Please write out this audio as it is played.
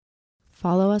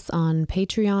Follow us on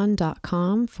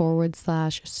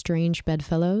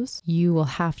patreon.com/strangebedfellows. You will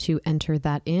have to enter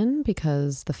that in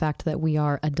because the fact that we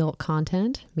are adult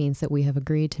content means that we have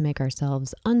agreed to make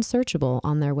ourselves unsearchable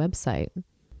on their website.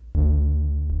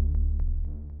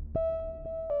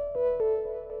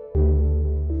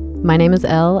 My name is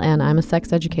Elle, and I'm a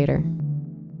sex educator.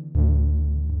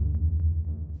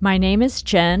 My name is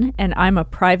Jen, and I'm a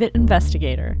private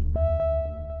investigator.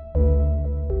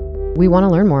 We want to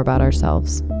learn more about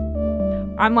ourselves.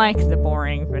 I'm like the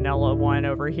boring vanilla one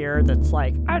over here that's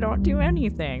like, I don't do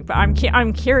anything, but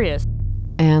I'm curious.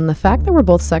 And the fact that we're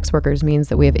both sex workers means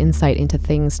that we have insight into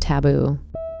things taboo.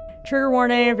 Trigger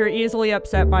warning, if you're easily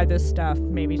upset by this stuff,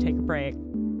 maybe take a break.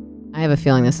 I have a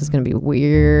feeling this is going to be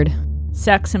weird.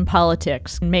 Sex and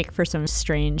politics make for some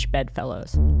strange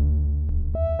bedfellows.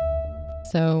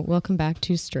 So, welcome back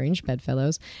to Strange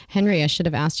Bedfellows. Henry, I should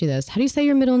have asked you this. How do you say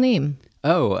your middle name?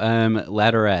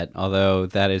 Ladderette, although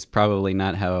that is probably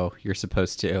not how you're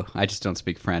supposed to. I just don't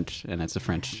speak French, and it's a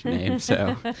French name,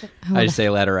 so I just say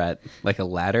Ladderette, like a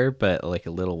ladder, but like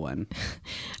a little one.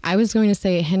 I was going to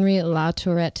say Henry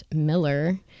Latourette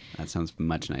Miller. That sounds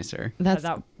much nicer.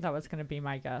 That was going to be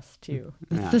my guess, too.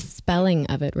 That's the spelling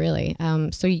of it, really.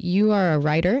 So you are a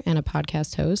writer and a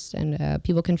podcast host, and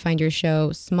people can find your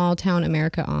show, Small Town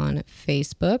America, on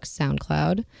Facebook,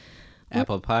 SoundCloud,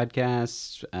 Apple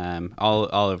Podcasts, all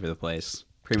over the place,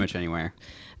 pretty much anywhere.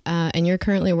 And you're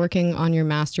currently working on your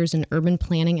master's in urban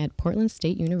planning at Portland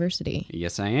State University.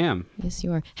 Yes, I am. Yes,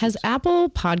 you are. Has Apple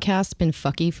Podcasts been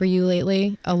fucky for you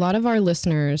lately? A lot of our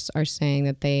listeners are saying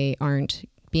that they aren't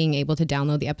being able to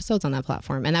download the episodes on that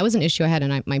platform. And that was an issue I had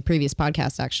in my previous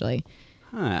podcast, actually.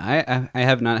 I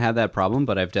have not had that problem,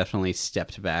 but I've definitely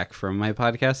stepped back from my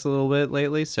podcast a little bit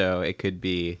lately, so it could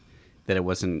be that it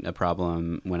wasn't a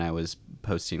problem when I was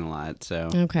posting a lot, so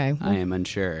okay. I am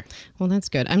unsure. Well, that's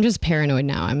good. I'm just paranoid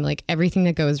now. I'm like, everything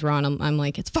that goes wrong, I'm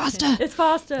like, it's FOSTA! It's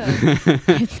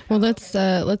FOSTA! Well,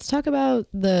 let's talk about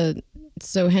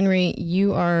so Henry,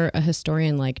 you are a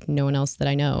historian like no one else that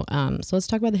I know. So let's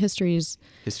talk about the histories.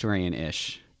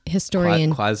 Historian-ish.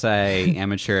 Historian.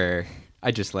 Quasi-amateur. I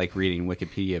just like reading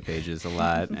Wikipedia pages a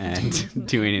lot and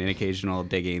doing an occasional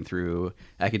digging through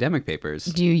academic papers.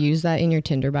 Do you use that in your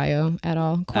Tinder bio at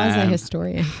all?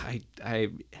 Quasi-historian.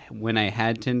 When I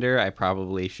had Tinder, I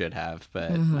probably should have,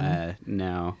 but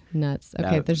no. Nuts.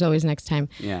 Okay, there's always next time.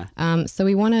 Yeah. So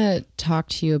we want to talk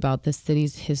to you about the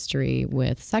city's history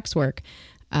with sex work.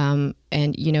 And,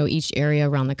 each area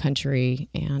around the country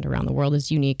and around the world is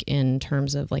unique in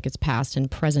terms of like its past and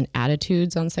present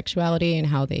attitudes on sexuality and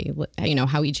how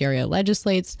how each area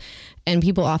legislates. And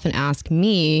people often ask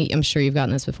me, I'm sure you've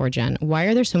gotten this before, Jen, why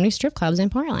are there so many strip clubs in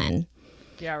Portland?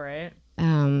 Yeah, right.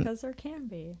 Because there can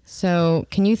be. So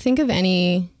can you think of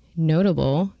any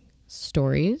notable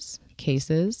stories,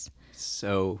 cases?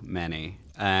 So many.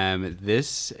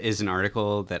 This is an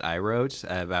article that I wrote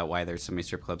about why there's so many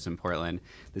strip clubs in Portland.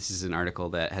 This is an article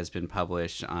that has been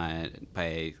published by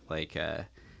The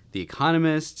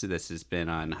Economist. This has been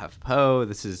on HuffPo.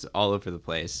 This is all over the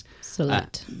place.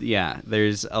 Select.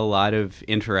 There's a lot of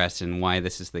interest in why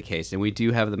this is the case. And we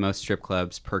do have the most strip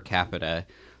clubs per capita,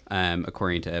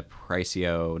 according to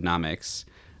Priceonomics.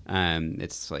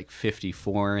 It's like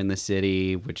 54 in the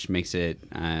city, which makes it,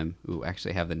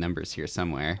 actually have the numbers here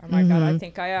somewhere. Oh my God, I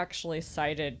think I actually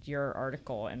cited your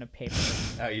article in a paper.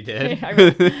 Oh, you did?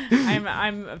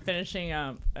 I'm finishing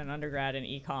an undergrad in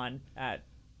econ at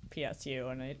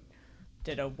PSU, and I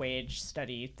did a wage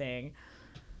study thing.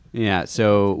 Yeah,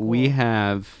 so we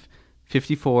have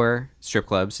 54 strip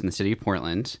clubs in the city of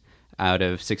Portland out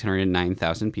of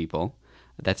 609,000 people.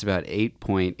 That's about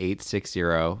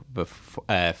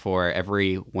 8.860 for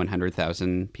every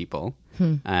 100,000 people.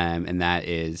 And that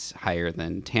is higher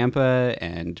than Tampa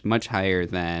and much higher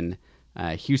than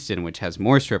Houston, which has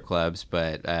more strip clubs,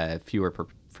 but fewer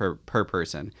per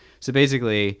person. So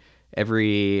basically,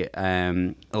 every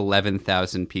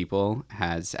 11,000 people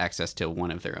has access to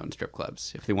one of their own strip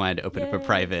clubs. If they wanted to open up a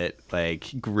private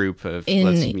group of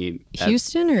let's meet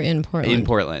Houston or in Portland? In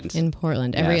Portland. In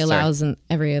Portland. Every 11,000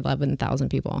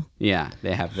 people. Yeah,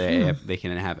 they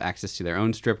can have access to their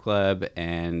own strip club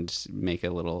and make a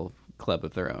little club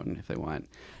of their own if they want.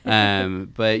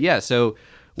 But yeah, so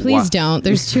please don't.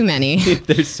 There's too many.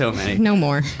 There's so many. No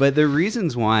more. But the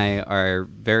reasons why are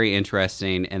very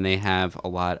interesting, and they have a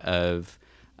lot of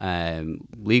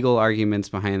legal arguments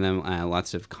behind them,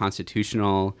 lots of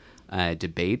constitutional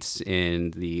debates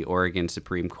in the Oregon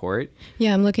Supreme Court.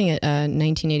 Yeah, I'm looking at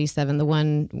 1987, the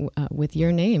one with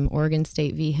your name, Oregon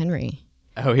State v. Henry.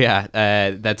 Oh, yeah.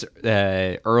 That's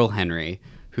Earl Henry,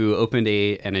 who opened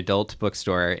an adult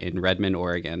bookstore in Redmond,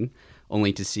 Oregon,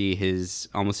 only to see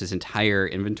almost his entire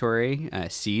inventory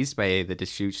seized by the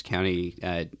Deschutes County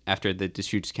after the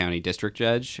Deschutes County District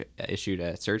Judge issued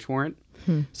a search warrant.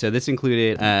 So this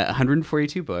included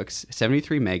 142 books,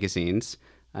 73 magazines,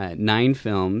 9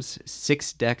 films,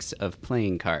 6 decks of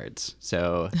playing cards.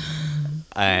 So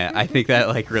I think that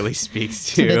like really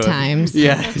speaks to the times.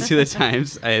 Yeah, to the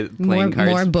times. Playing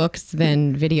cards. More books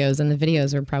than videos, and the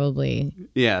videos are probably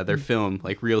they're film,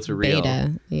 like reel to reel.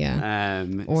 Beta, yeah,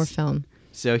 or film.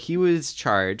 So he was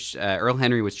charged. Earl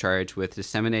Henry was charged with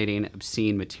disseminating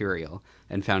obscene material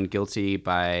and found guilty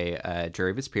by a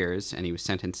jury of his peers, and he was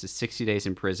sentenced to 60 days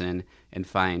in prison and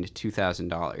fined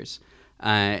 $2,000.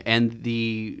 And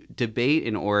the debate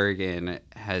in Oregon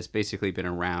has basically been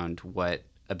around what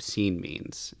obscene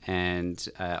means, and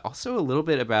also a little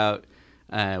bit about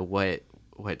what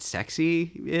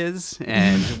sexy is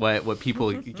and what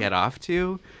people get off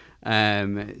to.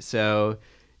 So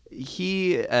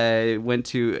he went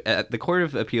to the Court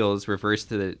of Appeals reversed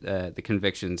the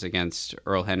convictions against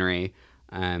Earl Henry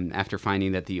after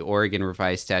finding that the Oregon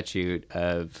revised statute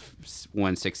of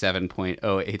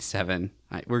 167.087,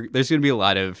 there's going to be a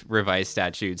lot of revised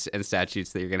statutes and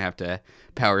statutes that you're going to have to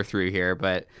power through here,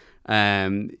 but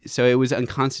so it was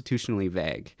unconstitutionally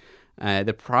vague.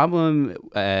 The problem,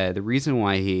 the reason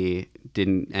why he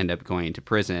didn't end up going to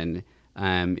prison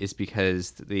is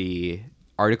because the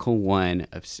Article 1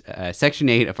 of Section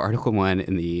 8 of Article 1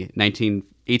 in the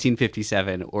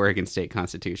 1857 Oregon State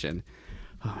Constitution.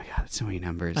 Oh my God, so many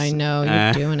numbers. I know,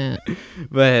 you're doing it.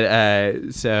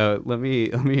 But so let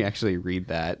me actually read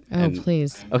that. Oh,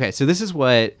 please. Okay, so this is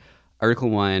what Article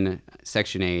 1,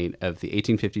 Section 8 of the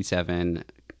 1857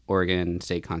 Oregon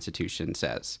State Constitution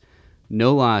says.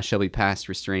 No law shall be passed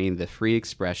restraining the free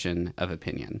expression of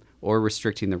opinion, or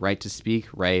restricting the right to speak,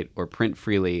 write, or print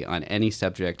freely on any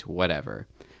subject whatever.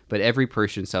 But every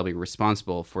person shall be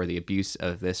responsible for the abuse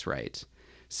of this right.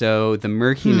 So the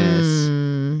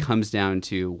murkiness comes down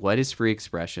to what is free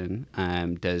expression?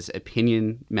 Does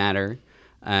opinion matter?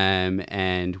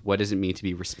 And what does it mean to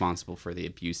be responsible for the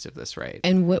abuse of this right?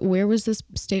 And where was this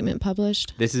statement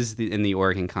published? This is in the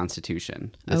Oregon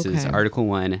Constitution. This is Article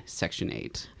 1, Section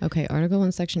 8. Okay, Article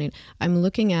 1, Section 8. I'm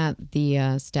looking at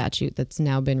the statute that's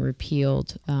now been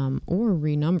repealed or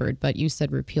renumbered, but you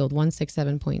said repealed,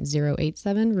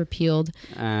 167.087, repealed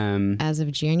as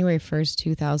of January 1st,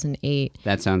 2008.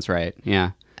 That sounds right,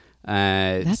 yeah.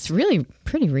 That's really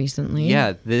pretty recently.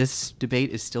 Yeah, this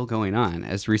debate is still going on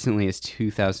as recently as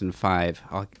 2005.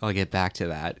 I'll get back to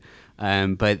that.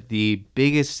 But the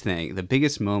biggest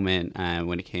moment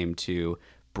when it came to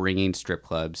bringing strip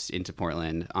clubs into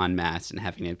Portland en masse and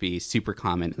having it be super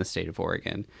common in the state of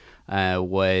Oregon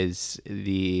was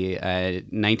the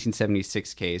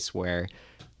 1976 case where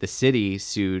the city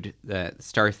sued the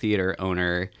Star Theater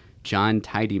owner, John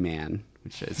Tidyman,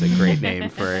 which is a great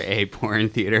name for a porn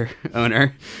theater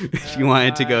owner. If you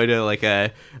wanted to go to like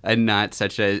a not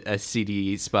such a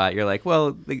seedy spot, you're like,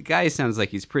 well, the guy sounds like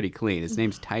he's pretty clean. His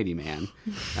name's Tidyman.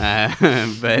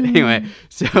 But anyway,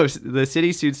 so the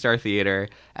city sued Star Theater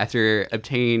after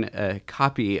obtaining a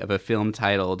copy of a film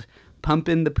titled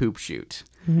Pumpin' the Poop Shoot.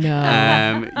 No.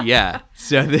 Yeah.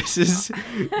 So this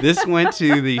went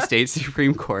to the state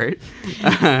Supreme Court,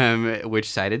 which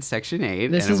cited Section 8.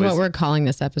 This is what we're calling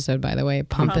this episode, by the way.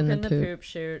 Pumpin' the poop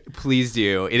shoot. Please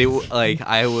do.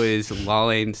 I was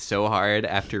lolling so hard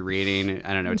after reading,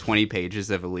 20 pages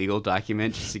of a legal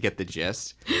document just to get the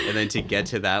gist. And then to get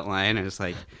to that line, I was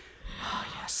like, oh,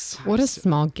 yes. What a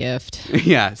small gift.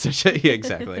 Yeah, yeah,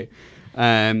 exactly.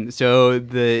 So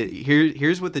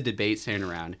here's what the debate's centered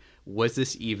around. Was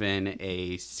this even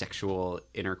a sexual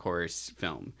intercourse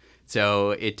film?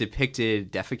 So it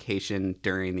depicted defecation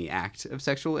during the act of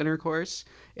sexual intercourse.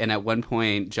 And at one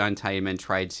point, John Tidyman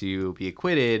tried to be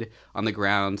acquitted on the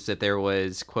grounds that there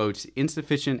was, quote,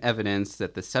 insufficient evidence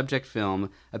that the subject film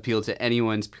appealed to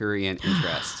anyone's prurient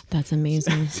interest. That's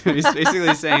amazing. So he's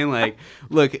basically saying, like,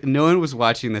 look, no one was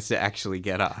watching this to actually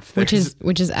get off. Which is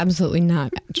absolutely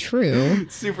not true.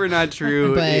 Super not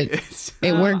true. But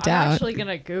it worked out. I'm actually going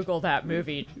to Google that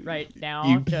movie right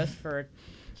now just for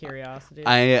curiosity.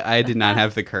 I did not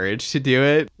have the courage to do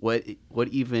it. What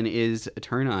even is a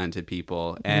turn on to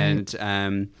people? And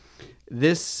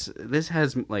this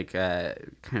has like a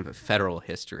kind of a federal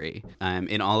history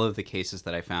in all of the cases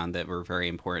that I found that were very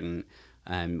important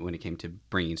when it came to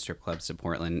bringing strip clubs to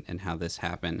Portland and how this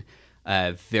happened.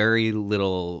 Very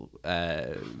little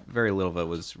of it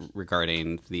was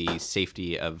regarding the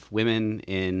safety of women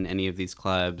in any of these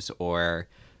clubs or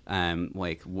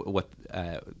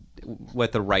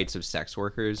what the rights of sex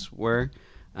workers were.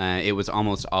 it was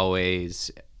almost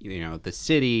always, the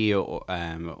city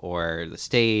or the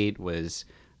state was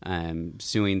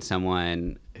suing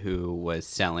someone who was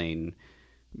selling,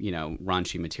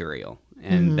 raunchy material,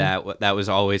 and that was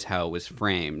always how it was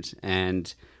framed.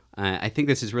 And I think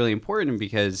this is really important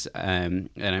because, and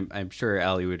I'm sure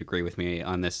Allie would agree with me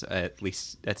on this, at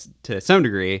least that's to some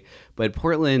degree, but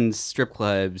Portland's strip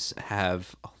clubs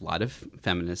have a lot of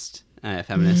feminists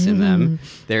in them.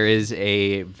 There is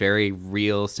a very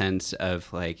real sense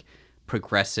of like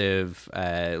progressive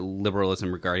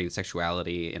liberalism regarding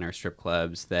sexuality in our strip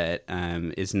clubs that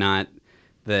is not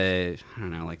the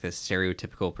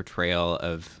stereotypical portrayal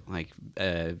of like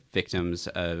victims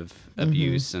of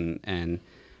abuse and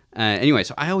anyway,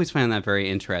 so I always find that very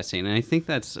interesting, and I think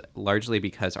that's largely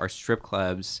because our strip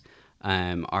clubs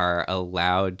are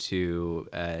allowed to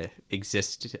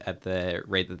exist at the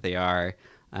rate that they are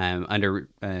under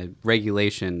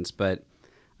regulations, but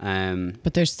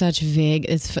there's such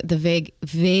vagueness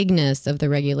of the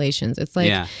regulations. It's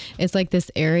like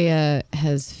this area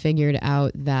has figured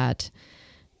out that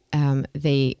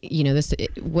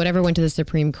whatever went to the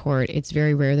Supreme Court, it's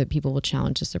very rare that people will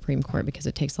challenge the Supreme Court because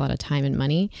it takes a lot of time and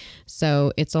money.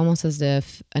 So it's almost as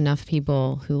if enough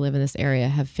people who live in this area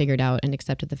have figured out and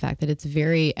accepted the fact that it's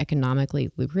very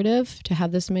economically lucrative to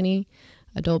have this many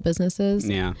adult businesses.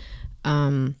 Yeah.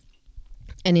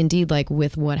 And indeed, like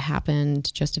with what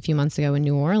happened just a few months ago in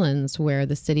New Orleans, where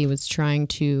the city was trying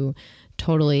to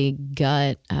totally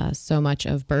gut so much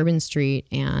of Bourbon Street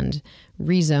and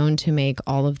rezone to make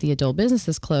all of the adult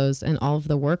businesses close, and all of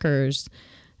the workers,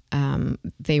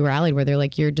 they rallied where they're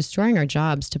like, you're destroying our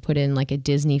jobs to put in like a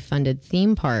Disney funded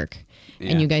theme park.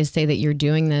 Yeah. And you guys say that you're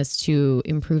doing this to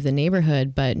improve the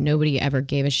neighborhood, but nobody ever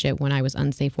gave a shit when I was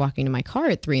unsafe walking to my car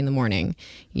at 3 a.m.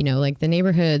 Like the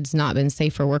neighborhood's not been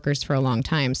safe for workers for a long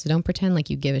time. So don't pretend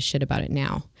like you give a shit about it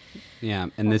now. Yeah,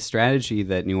 and the strategy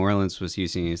that New Orleans was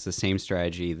using is the same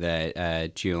strategy that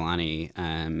Giuliani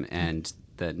and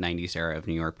the 90s era of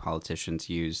New York politicians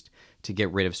used to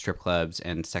get rid of strip clubs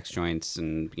and sex joints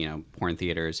and porn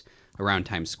theaters around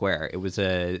Times Square. It was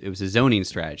a zoning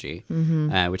strategy,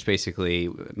 which basically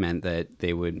meant that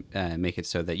they would make it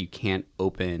so that you can't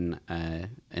open an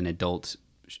adult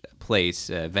place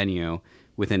venue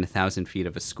within 1,000 feet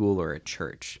of a school or a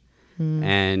church.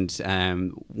 And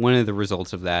one of the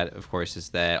results of that, of course, is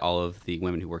that all of the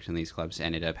women who worked in these clubs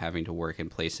ended up having to work in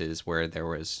places where there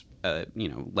was,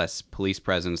 less police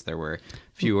presence. There were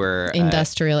fewer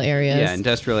industrial areas. Yeah,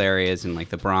 industrial areas in like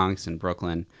the Bronx and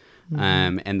Brooklyn.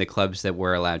 And the clubs that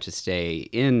were allowed to stay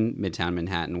in Midtown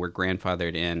Manhattan were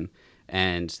grandfathered in.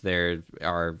 And there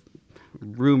are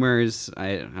rumors,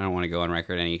 I don't want to go on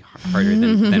record any harder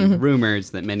than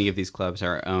rumors, that many of these clubs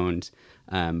are owned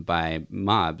by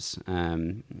mobs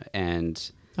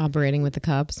and operating with the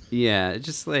cops. Yeah,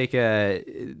 just like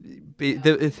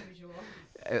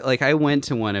like I went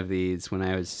to one of these when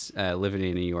I was living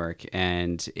in New York,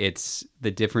 and it's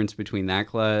the difference between that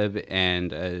club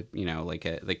and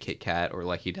the Kit Kat or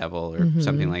Lucky Devil or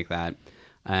something like that.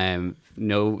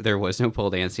 No, there was no pole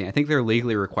dancing. I think they're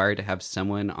legally required to have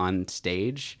someone on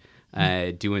stage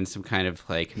doing some kind of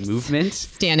like movement,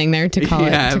 standing there to call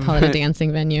it a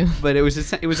dancing venue. But it was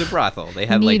a brothel. They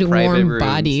had like private warm rooms.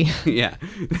 Body. Yeah,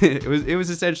 it was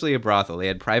essentially a brothel. They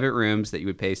had private rooms that you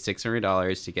would pay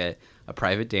 $600 to get a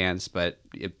private dance, but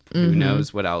who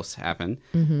knows what else happened.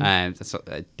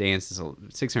 A dance is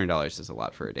 $600 is a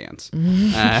lot for a dance.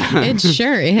 It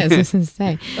sure is. I was gonna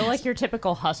say, so like your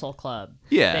typical hustle club.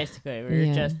 Yeah, basically, where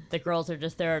you're just the girls are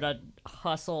just there to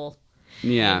hustle.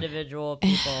 Yeah, individual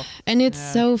people. And it's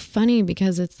so funny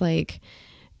because it's like,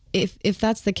 if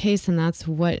that's the case and that's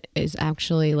what is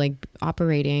actually like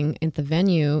operating at the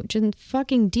venue, just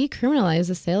fucking decriminalize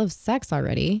the sale of sex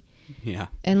already. Yeah.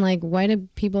 And like, why do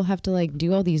people have to like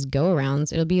do all these go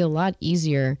arounds? It'll be a lot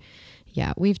easier.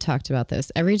 Yeah, we've talked about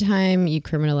this. Every time you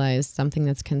criminalize something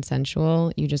that's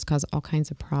consensual, you just cause all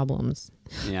kinds of problems.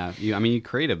 Yeah, you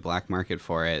create a black market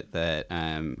for it that,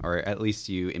 or at least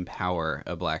you empower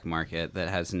a black market that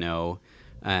has no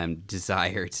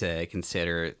desire to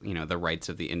consider, the rights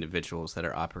of the individuals that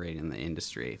are operating in the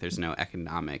industry. There's no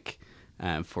economic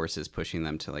forces pushing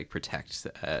them to like protect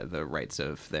the rights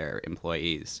of their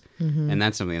employees, and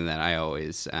that's something that I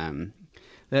always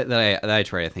that I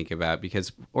try to think about,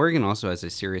 because Oregon also has a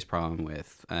serious problem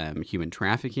with human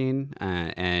trafficking,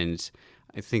 and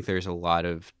I think there's a lot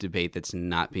of debate that's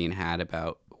not being had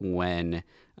about when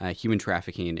human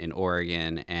trafficking in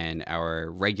Oregon and our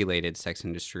regulated sex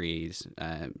industries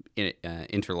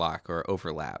interlock or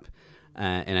overlap.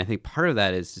 And I think part of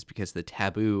that is just because the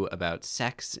taboo about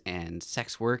sex and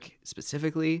sex work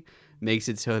specifically makes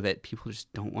it so that people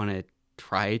just don't want to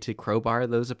try to crowbar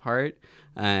those apart,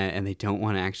 and they don't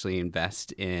want to actually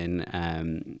invest in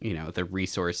the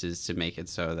resources to make it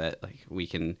so that like we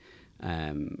can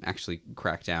actually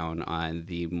crack down on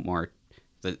the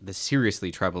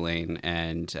seriously troubling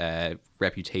and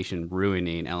reputation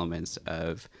ruining elements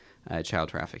of child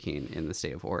trafficking in the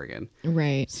state of Oregon.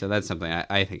 Right. So that's something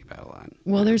I think about a lot.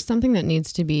 Well, there's something that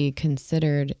needs to be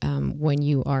considered when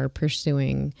you are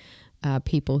pursuing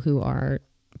people who are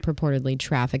purportedly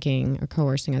trafficking or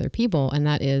coercing other people, and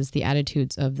that is the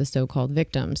attitudes of the so-called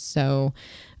victims. So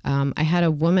I had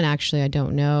a woman, actually, I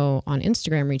don't know, on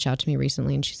Instagram reach out to me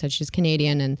recently, and she said she's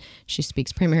Canadian and she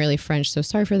speaks primarily French, so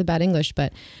sorry for the bad English,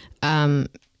 but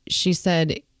she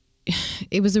said,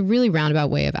 it was a really roundabout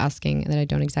way of asking that I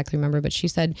don't exactly remember, but she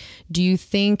said, do you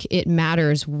think it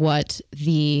matters what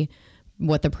the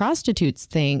prostitutes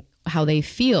think, how they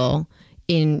feel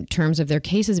in terms of their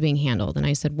cases being handled? And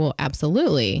I said, well,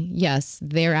 absolutely. Yes,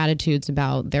 their attitudes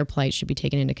about their plight should be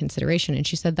taken into consideration. And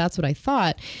she said, that's what I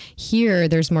thought. Here,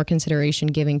 there's more consideration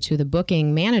giving to the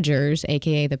booking managers,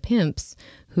 AKA the pimps,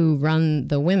 who run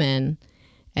the women.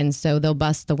 And so they'll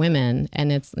bust the women.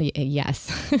 And it's,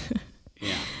 yes.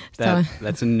 Yeah.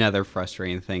 That's another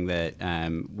frustrating thing that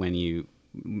when you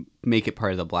make it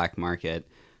part of the black market,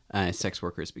 sex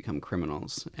workers become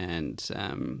criminals, and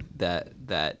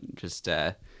that just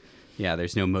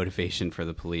there's no motivation for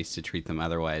the police to treat them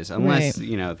otherwise, unless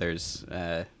there's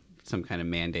some kind of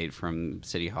mandate from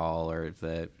City Hall or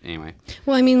anyway.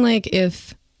 Well, I mean, like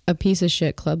if a piece of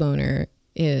shit club owner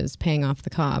is paying off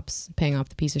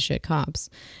the piece of shit cops,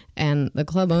 and the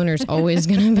club owner's always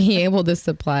going to be able to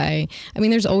supply. I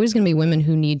mean, there's always going to be women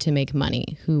who need to make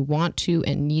money, who want to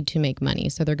and need to make money,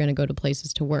 so they're going to go to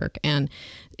places to work. And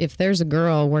if there's a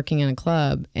girl working in a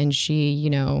club and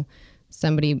she,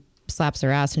 somebody slaps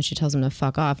her ass and she tells him to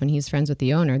fuck off and he's friends with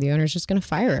the owner's just going to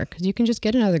fire her because you can just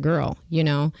get another girl,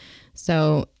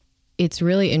 So it's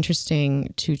really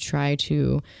interesting to try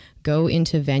to go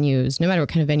into venues, no matter what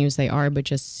kind of venues they are, but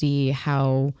just see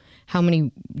how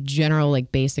many general,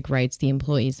 like, basic rights the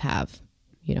employees have,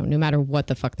 no matter what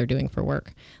the fuck they're doing for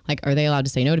work. Like, are they allowed to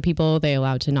say no to people? Are they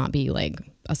allowed to not be, like,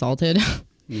 assaulted?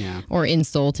 Yeah. Or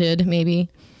insulted, maybe?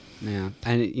 Yeah.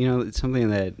 And, it's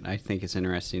something that I think is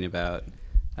interesting about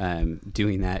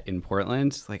doing that in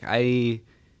Portland. Like, I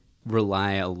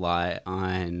rely a lot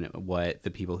on what the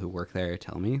people who work there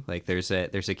tell me. Like there's a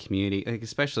community, like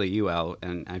especially UL,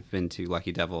 and I've been to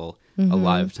Lucky Devil a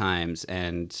lot of times,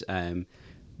 and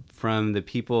from the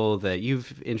people that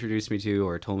you've introduced me to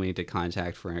or told me to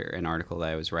contact for an article that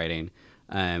I was writing,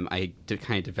 I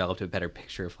kind of developed a better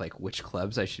picture of like which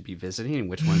clubs I should be visiting and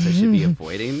which ones I should be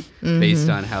avoiding based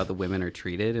on how the women are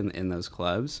treated in those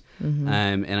clubs.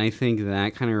 And I think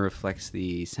that kind of reflects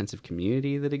the sense of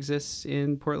community that exists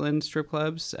in Portland strip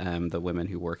clubs, the women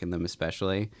who work in them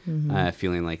especially,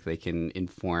 feeling like they can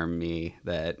inform me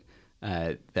that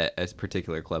a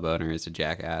particular club owner is a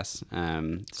jackass.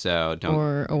 So don't,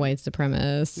 or a white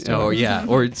supremacist. Oh yeah,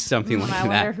 or something like that. I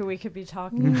wonder who we could be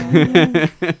talking about.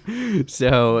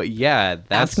 So yeah,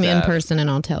 that's ask me in person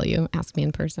and I'll tell you. Ask me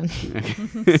in person.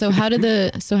 So how did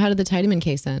the Tiedemann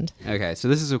case end? Okay, so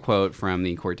this is a quote from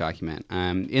the court document.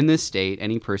 In this state,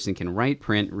 any person can write,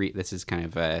 print, read. This is kind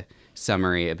of a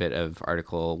summary, a bit of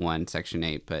Article 1, Section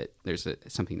 8, but there's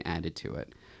something added to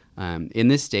it. In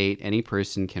this state, any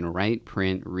person can write,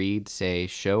 print, read, say,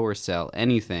 show, or sell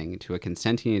anything to a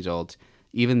consenting adult,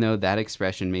 even though that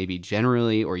expression may be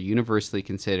generally or universally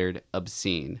considered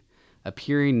obscene.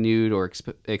 Appearing nude or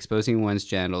exposing one's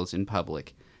genitals in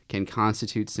public can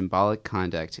constitute symbolic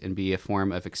conduct and be a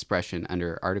form of expression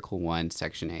under Article 1,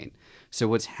 Section 8. So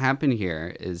what's happened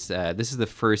here is this is the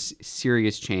first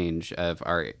serious change of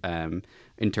our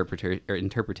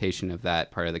interpretation of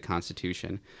that part of the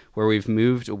Constitution, where we've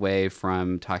moved away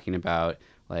from talking about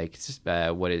like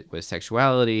what it was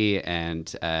sexuality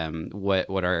and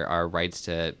what are our rights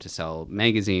to sell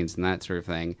magazines and that sort of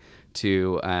thing,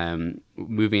 to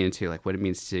moving into like what it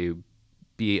means to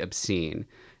be obscene.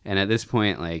 And at this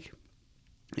point, like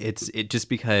it just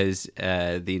because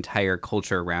the entire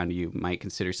culture around you might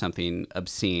consider something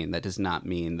obscene, that does not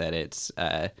mean that it's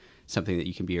something that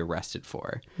you can be arrested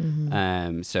for.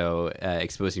 So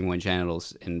exposing one's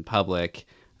genitals in public,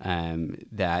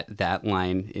 that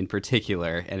line in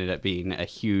particular ended up being a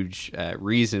huge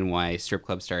reason why strip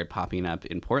clubs started popping up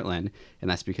in Portland, and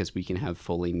that's because we can have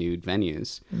fully nude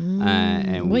venues.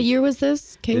 And what year was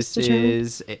this case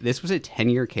determined? This was a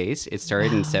 10-year case. It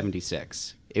started in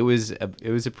 1976. It was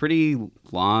a pretty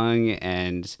long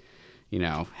and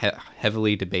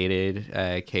heavily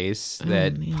debated case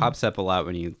that pops up a lot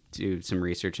when you do some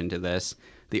research into this.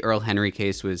 The Earl Henry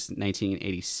case was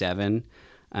 1987.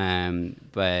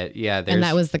 But yeah, And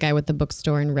that was the guy with the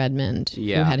bookstore in Redmond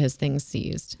who had his things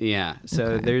seized. Yeah.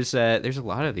 So there's a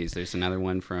lot of these. There's another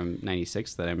one from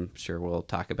 96 that I'm sure we'll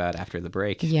talk about after the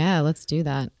break. Yeah, let's do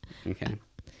that. Okay.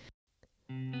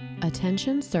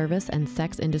 Attention service and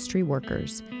sex industry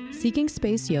workers. Seeking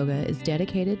Space Yoga is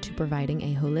dedicated to providing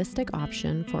a holistic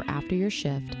option for after your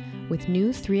shift with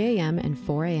new 3 a.m. and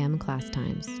 4 a.m. class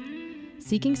times.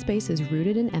 Seeking Space is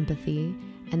rooted in empathy,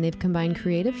 and they've combined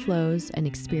creative flows and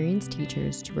experienced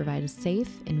teachers to provide a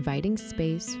safe, inviting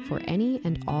space for any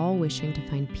and all wishing to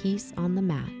find peace on the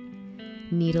mat.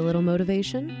 Need a little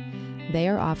motivation? They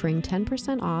are offering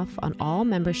 10% off on all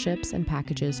memberships and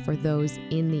packages for those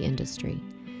in the industry.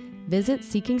 Visit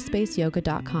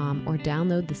SeekingSpaceYoga.com or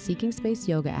download the Seeking Space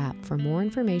Yoga app for more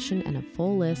information and a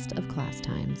full list of class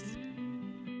times.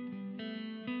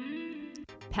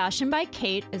 Passion by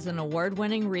Kate is an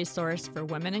award-winning resource for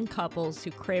women and couples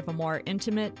who crave a more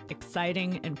intimate,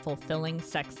 exciting, and fulfilling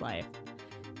sex life.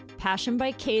 Passion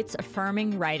by Kate's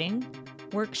affirming writing,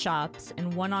 workshops,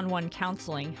 and one-on-one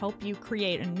counseling help you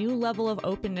create a new level of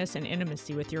openness and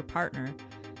intimacy with your partner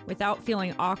without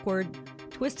feeling awkward,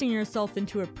 twisting yourself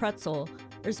into a pretzel,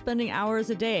 or spending hours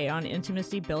a day on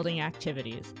intimacy-building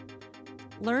activities.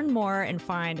 Learn more and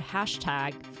find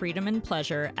hashtag freedom and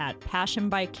pleasure at Passion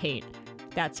by Kate.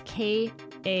 That's KAIT.com.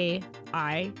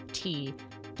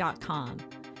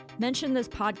 Mention this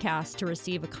podcast to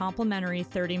receive a complimentary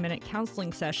 30-minute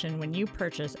counseling session when you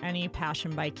purchase any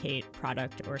Passion by Kate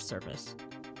product or service.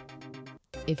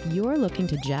 If you're looking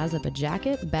to jazz up a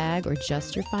jacket, bag, or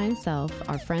just your fine self,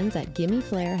 our friends at Gimme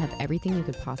Flair have everything you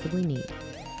could possibly need.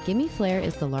 Gimme Flair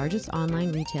is the largest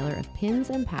online retailer of pins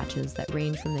and patches that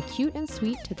range from the cute and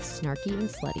sweet to the snarky and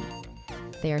slutty.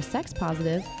 They are sex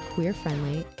positive, queer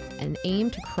friendly, and aim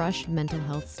to crush mental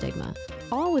health stigma,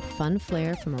 all with fun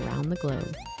flair from around the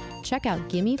globe. Check out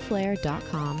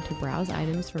GimmeFlair.com to browse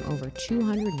items from over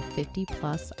 250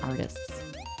 plus artists.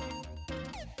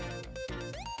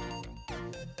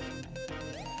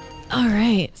 All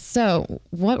right, so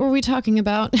what were we talking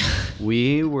about?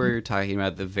 We were talking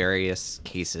about the various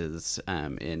cases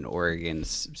in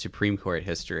Oregon's Supreme Court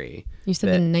history. You said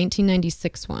the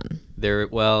 1996 one.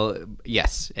 Well,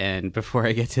 yes. And before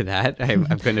I get to that, I'm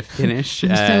going to finish.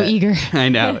 I'm so eager. I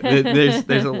know.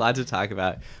 There's a lot to talk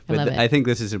about. But I love it. I think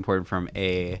this is important from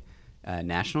a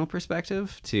national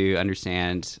perspective to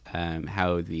understand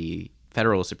how the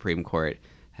federal Supreme Court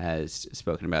has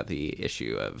spoken about the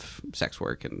issue of sex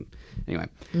work. And anyway,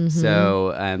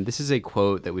 so this is a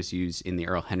quote that was used in the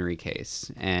Earl Henry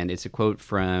case. And it's a quote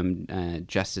from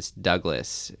Justice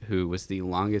Douglas, who was the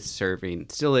longest serving,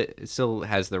 still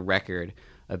has the record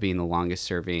of being the longest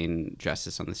serving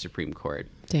justice on the Supreme Court.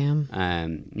 Damn.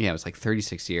 It was like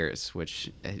 36 years,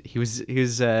 which he was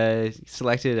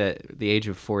selected at the age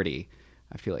of 40.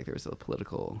 I feel like there was a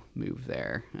political move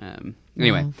there.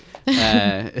 Anyway,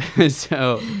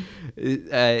 so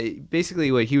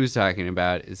basically what he was talking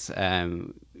about is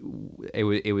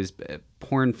it was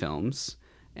porn films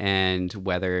and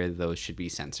whether those should be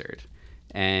censored.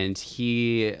 And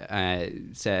he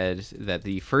said that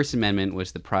the First Amendment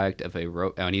was the product of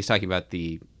and he's talking about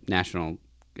the national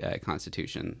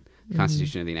Constitution, the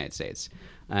Constitution of the United States.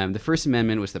 The First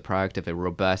Amendment was the product of a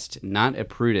robust, not a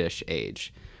prudish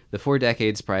age. The 4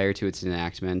 decades prior to its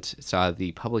enactment saw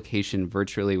the publication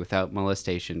virtually without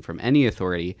molestation from any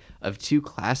authority of 2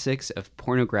 classics of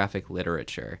pornographic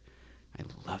literature. I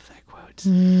love that quote.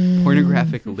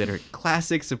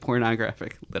 Classics of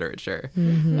pornographic literature.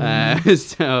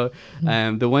 The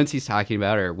ones he's talking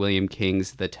about are William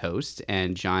King's The Toast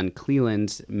and John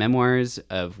Cleland's Memoirs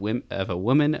of a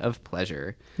Woman of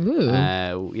Pleasure.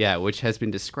 Which has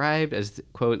been described as,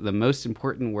 quote, the most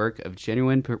important work of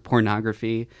genuine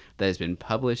pornography that has been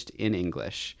published in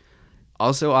English.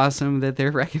 Also awesome that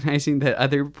they're recognizing that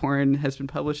other porn has been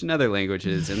published in other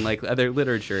languages and like other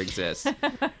literature exists.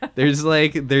 There's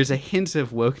a hint of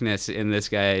wokeness in this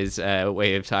guy's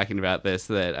way of talking about this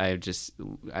that I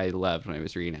loved when I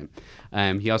was reading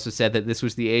it. He also said that this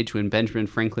was the age when Benjamin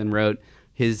Franklin wrote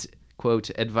his, quote,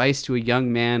 advice to a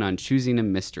young man on choosing a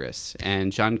mistress.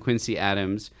 And John Quincy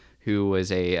Adams, who was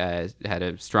had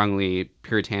a strongly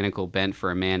puritanical bent for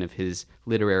a man of his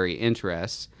literary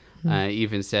interests,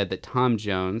 even said that Tom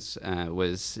Jones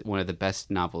was one of the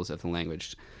best novels of the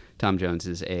language. Tom Jones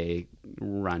is a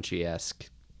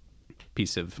raunchy-esque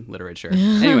piece of literature.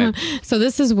 Anyway. So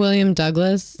this is William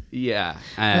Douglas? Yeah.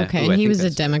 Okay, and he was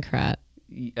a Democrat.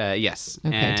 Yes.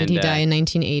 Okay, and, did he die in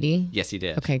 1980? Yes, he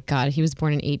did. Okay, God, he was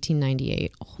born in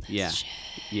 1898. Oh, that's shit.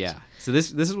 Yeah. So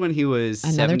this is when he was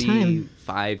Another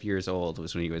 75 years old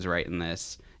was when he was writing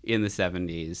this in the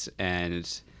 70s.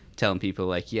 And telling people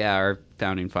like, yeah, our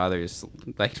founding fathers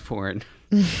liked porn,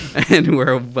 and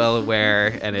we're well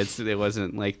aware, and it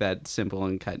wasn't like that simple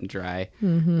and cut and dry.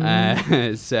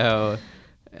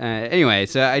 Anyway,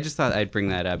 so I just thought I'd bring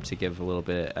that up to give a little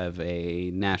bit of a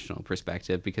national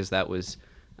perspective, because that was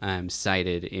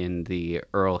cited in the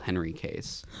Earl Henry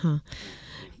case.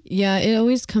 Yeah, it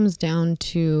always comes down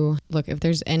to, look, if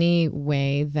there's any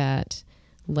way that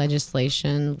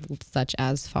legislation such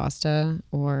as FOSTA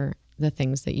or the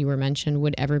things that you were mentioned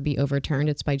would ever be overturned,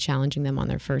 it's by challenging them on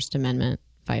their First Amendment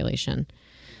violation.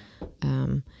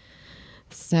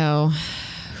 So,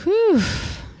 whew,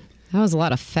 that was a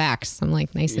lot of facts. I'm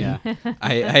like, nice. Yeah,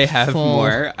 I have full.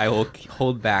 more. I will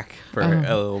hold back for a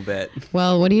little bit.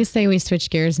 Well, what do you say we switch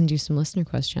gears and do some listener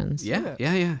questions? Yeah.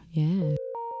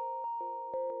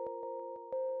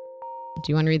 Do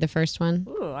you want to read the first one?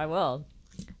 Ooh, I will.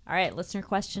 All right, listener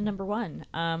question number 1.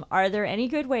 Are there any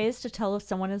good ways to tell if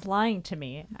someone is lying to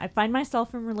me? I find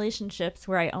myself in relationships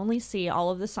where I only see all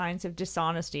of the signs of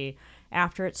dishonesty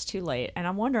after it's too late, and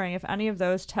I'm wondering if any of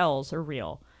those tells are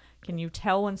real. Can you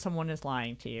tell when someone is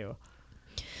lying to you?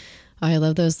 Oh, I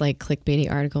love those like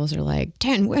clickbaity articles are like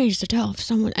 10 ways to tell if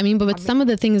someone, but some of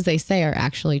the things they say are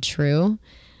actually true.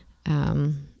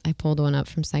 I pulled one up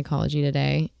from Psychology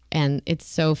Today, and it's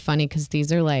so funny because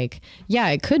these are like, yeah,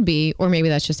 it could be, or maybe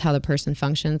that's just how the person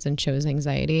functions and shows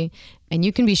anxiety. And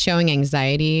you can be showing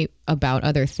anxiety about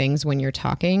other things when you're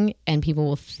talking, and people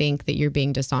will think that you're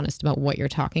being dishonest about what you're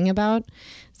talking about.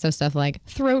 So stuff like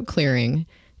throat clearing,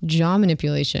 jaw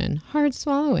manipulation, hard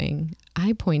swallowing,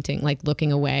 eye pointing, like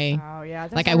looking away. Oh yeah,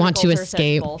 like I want to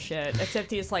escape. Bullshit. Except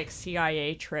these like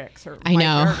CIA tricks are I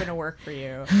know are gonna work for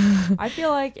you. I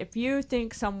feel like if you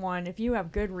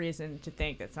have good reason to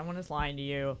think that someone is lying to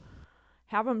you,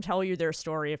 have them tell you their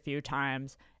story a few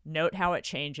times, note how it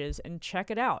changes, and check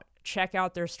it out. Check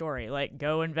out their story. Like,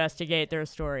 go investigate their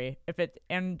story.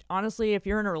 And honestly, if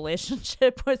you're in a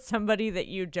relationship with somebody that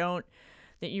you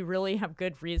really have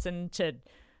good reason to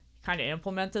kind of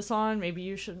implement this on, maybe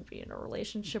you shouldn't be in a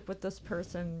relationship with this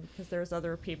person, because there's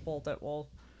other people that will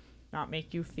not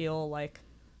make you feel like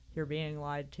you're being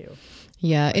lied to.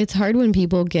 Yeah, it's hard when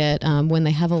people get when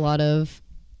they have a lot of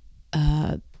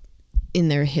in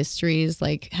their histories,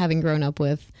 like having grown up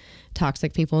with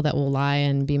toxic people that will lie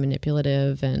and be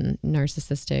manipulative and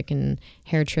narcissistic and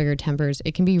hair trigger tempers.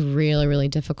 It can be really, really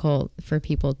difficult for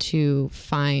people to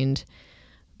find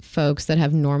folks that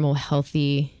have normal,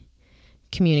 healthy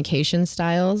communication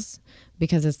styles,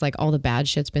 because it's like all the bad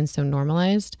shit's been so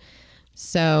normalized.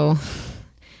 So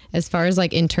as far as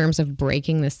like in terms of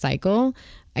breaking the cycle,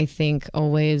 I think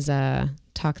always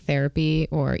talk therapy,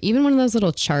 or even one of those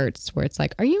little charts where it's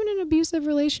like, are you in an abusive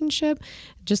relationship?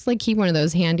 Just like keep one of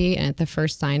those handy, and at the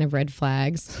first sign of red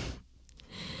flags,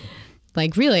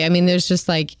 like really, there's just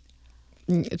like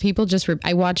people just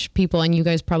I watch people, and you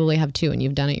guys probably have too, and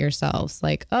you've done it yourselves,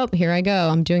 like, oh, here I go,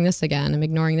 I'm doing this again, I'm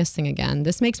ignoring this thing again,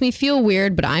 this makes me feel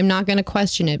weird, but I'm not going to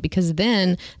question it, because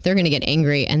then they're going to get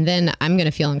angry, and then I'm going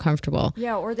to feel uncomfortable.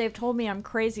 Yeah, or they've told me I'm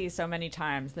crazy so many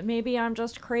times that maybe I'm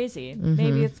just crazy.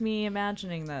 Maybe it's me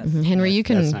imagining this. Henry, you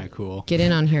can That's not cool. Get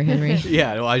in on here, Henry.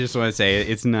 Yeah, well, I just want to say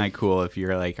it's not cool if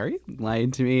you're like, are you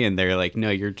lying to me? And they're like, no,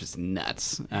 you're just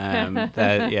nuts.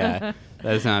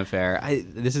 That's not fair.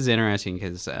 This is interesting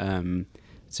because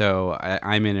so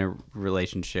I'm in a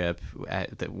relationship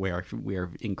where we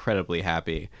are incredibly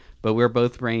happy, but we're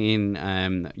both bringing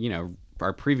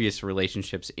our previous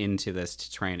relationships into this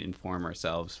to try and inform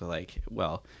ourselves. So like,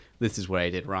 well, this is what I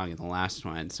did wrong in the last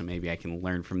one, so maybe I can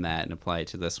learn from that and apply it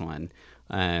to this one.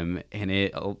 I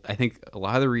think a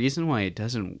lot of the reason why it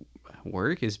doesn't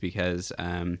work is because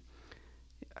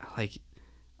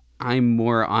I'm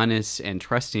more honest and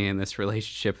trusting in this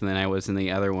relationship than I was in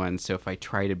the other one. So if I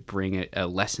try to bring a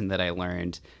lesson that I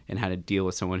learned and how to deal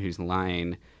with someone who's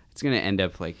lying, it's going to end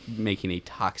up like making a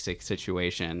toxic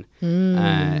situation.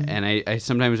 And I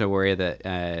sometimes I worry that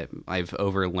I've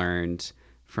overlearned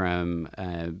from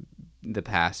the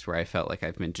past where I felt like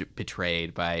I've been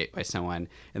betrayed by someone.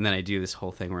 And then I do this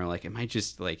whole thing where I'm like, am I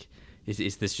just like,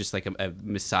 is this just like a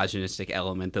misogynistic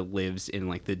element that lives in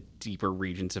like the deeper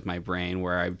regions of my brain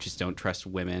where I just don't trust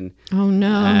women? Oh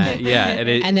no. Yeah.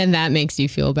 And then that makes you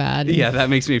feel bad. Yeah,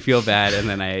 that makes me feel bad. And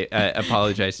then I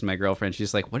apologize to my girlfriend.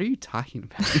 She's like, what are you talking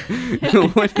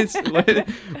about? What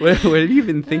have you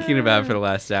been thinking about for the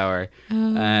last hour?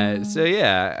 So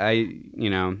yeah,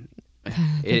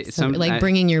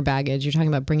 bringing your baggage. You're talking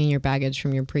about bringing your baggage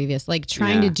from your previous, like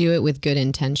trying to do it with good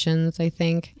intentions, I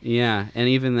think. Yeah, and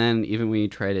even then, even when you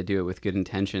try to do it with good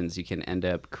intentions, you can end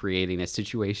up creating a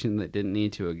situation that didn't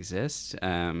need to exist.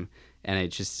 And it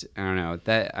just, I don't know,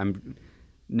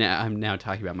 now I'm now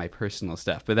talking about my personal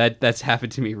stuff, but that's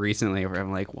happened to me recently where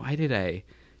I'm like, why did I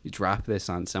drop this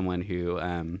on someone who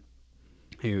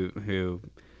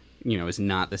is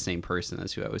not the same person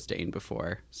as who I was dating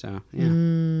before. So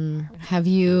yeah. Have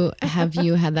you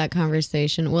had that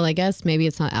conversation? Well, I guess maybe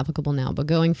it's not applicable now, but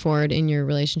going forward in your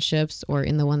relationships or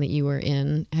in the one that you were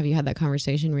in, have you had that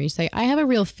conversation where you say, I have a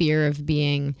real fear of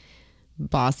being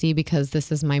bossy because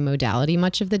this is my modality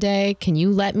much of the day. Can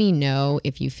you let me know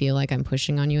if you feel like I'm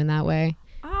pushing on you in that way?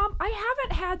 I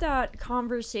haven't had that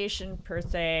conversation per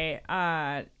se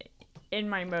in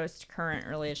my most current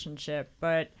relationship,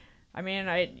 but I mean,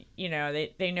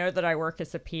 they know that I work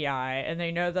as a PI, and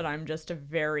they know that I'm just a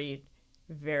very,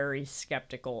 very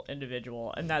skeptical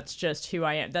individual, and that's just who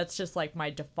I am. That's just like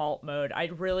my default mode. I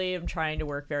really am trying to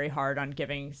work very hard on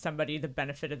giving somebody the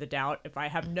benefit of the doubt. If I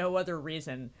have no other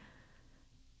reason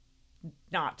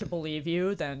not to believe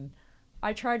you, then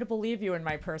I try to believe you in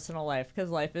my personal life, because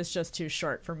life is just too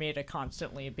short for me to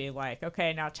constantly be like,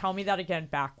 okay, now tell me that again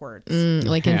backwards.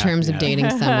 Like in terms of dating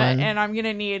someone. And I'm going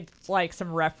to need like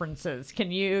some references.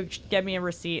 Can you get me a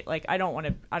receipt? Like, I don't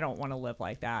want to live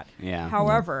like that. Yeah.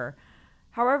 However,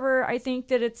 I think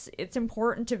that it's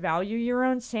important to value your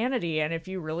own sanity. And if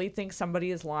you really think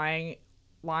somebody is lying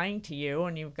to you,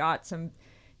 and you've got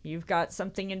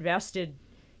something invested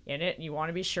in it and you want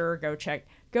to be sure, go check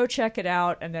it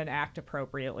out and then act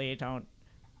appropriately.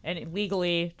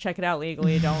 Check it out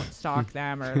legally. Don't stalk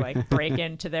them or like break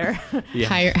into their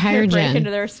hire Jen. Break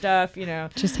into their stuff,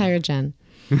 Just hire Jen.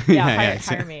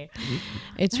 Hire me.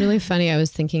 It's really funny. I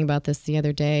was thinking about this the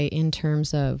other day in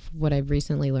terms of what I've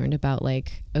recently learned about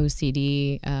like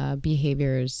OCD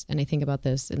behaviors. And I think about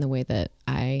this in the way that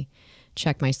I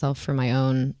check myself for my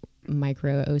own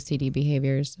micro OCD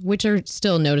behaviors, which are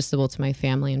still noticeable to my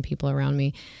family and people around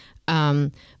me.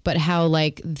 But how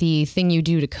like the thing you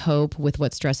do to cope with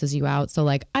what stresses you out. So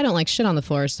like, I don't like shit on the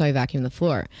floor, so I vacuum the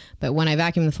floor. But when I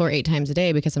vacuum the floor 8 times a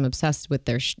day because I'm obsessed with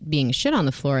there being shit on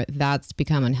the floor, that's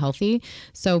become unhealthy.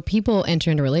 So people enter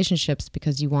into relationships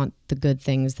because you want the good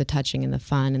things, the touching and the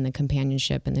fun and the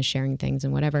companionship and the sharing things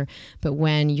and whatever. But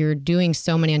when you're doing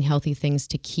so many unhealthy things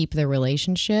to keep the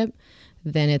relationship,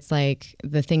 then it's like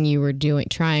the thing you were doing,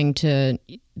 the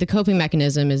coping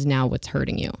mechanism is now what's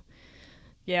hurting you.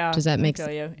 Yeah. Does that make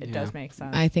sense? It does make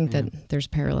sense. I think that there's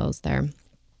parallels there.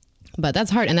 But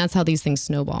that's hard, and that's how these things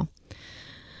snowball.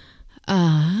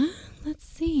 Let's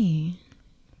see.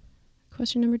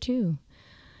 Question number 2.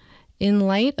 In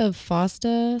light of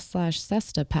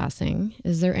FOSTA/SESTA passing,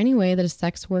 is there any way that a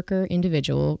sex worker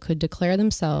individual could declare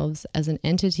themselves as an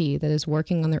entity that is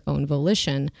working on their own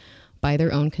volition by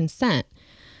their own consent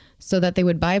so that they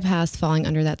would bypass falling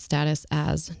under that status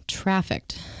as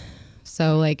trafficked?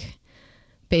 So like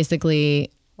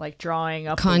basically like drawing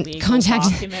up a legal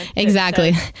document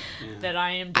exactly that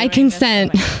I am doing I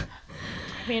consent. I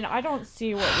mean, I don't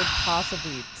see what would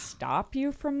possibly stop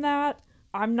you from that.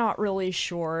 I'm not really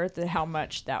sure how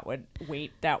much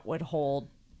weight that would hold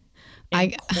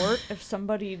in court if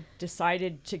somebody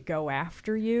decided to go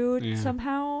after you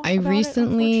somehow. I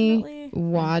recently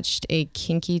watched a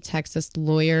kinky Texas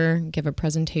lawyer give a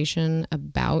presentation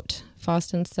about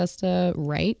FOSTA and SESTA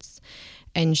rights.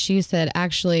 And she said,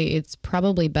 actually, it's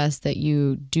probably best that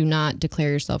you do not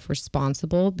declare yourself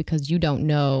responsible because you don't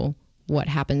know what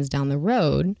happens down the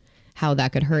road, how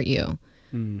that could hurt you.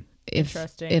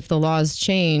 If the laws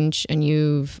change and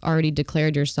you've already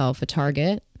declared yourself a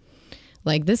target,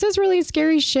 like this is really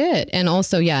scary shit. And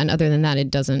also, and other than that,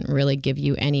 it doesn't really give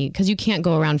you any, because you can't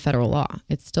go around federal law.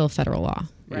 It's still federal law.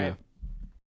 Right.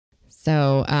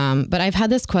 So, but I've had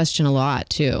this question a lot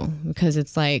too, because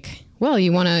it's like, well,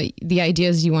 the idea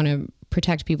is you want to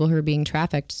protect people who are being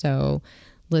trafficked. So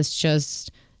let's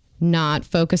just not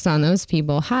focus on those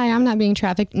people. Hi, I'm not being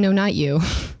trafficked. No, not you.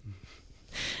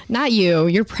 Not you.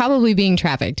 You're probably being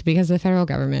trafficked because the federal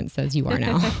government says you are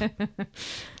now.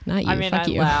 Not you. I mean, fuck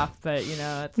you. Laugh, but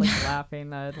it's like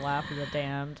laughing the laugh of the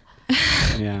damned.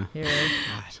 Yeah.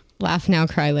 Laugh now,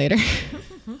 cry later.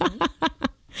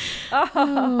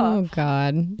 Oh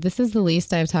God. This is the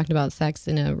least I've talked about sex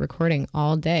in a recording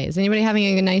all day. Is anybody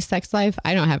having a nice sex life?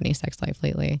 I don't have any sex life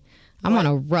lately. I'm on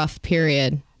a rough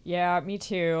period. Yeah, me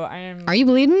too. Are you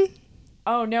bleeding?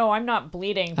 Oh no, I'm not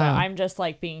bleeding, but I'm just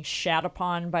like being shat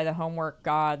upon by the homework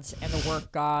gods and the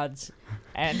work gods,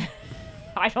 and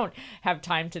I don't have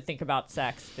time to think about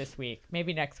sex this week.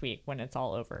 Maybe next week when it's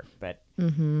all over. But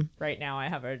right now I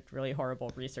have a really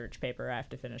horrible research paper I have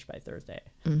to finish by Thursday.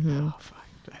 Oh, fuck.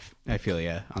 I feel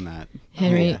you on that.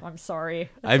 Henry, I'm sorry.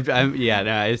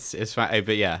 It's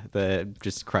fine. But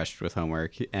just crushed with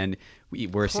homework, and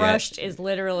crushed is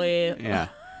literally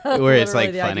Where it's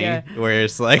like Literally the funny, idea. where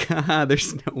it's like,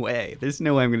 there's no way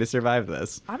I'm going to survive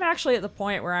this. I'm actually at the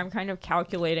point where I'm kind of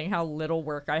calculating how little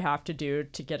work I have to do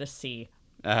to get a C.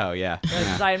 Oh yeah.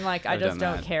 'Cause I'm like, I I've just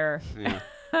done don't that. care. Yeah.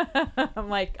 I'm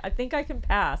like, I think I can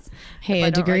pass. Hey, if I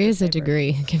a don't degree write the is a paper.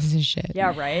 degree. Who gives a shit?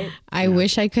 Yeah, right? I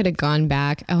wish I could have gone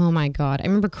back. Oh my God. I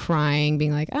remember crying,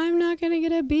 being like, I'm not going to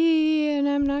get a B and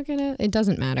I'm not going to. It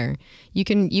doesn't matter. You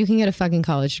can get a fucking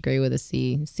college degree with a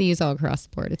C. C's all across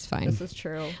the board. It's fine. This is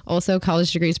true. Also,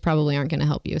 college degrees probably aren't going to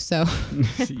help you. So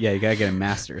Yeah, you gotta get a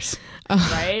master's.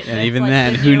 Right? And It's even like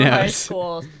then, the who new High knows?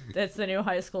 school, it's the new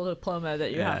high school diploma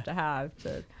that you Yeah. have to have.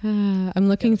 To, I'm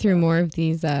looking through more of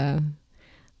these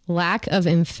lack of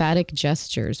emphatic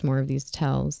gestures, more of these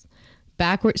tells.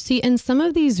 Backward. See, and some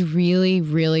of these really,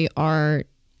 really are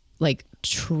like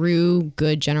true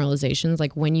good generalizations.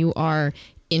 Like when you are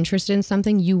interested in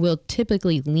something, you will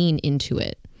typically lean into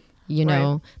it. You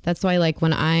know, Right. that's why like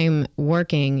when I'm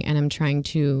working and I'm trying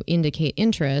to indicate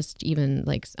interest, even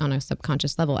like on a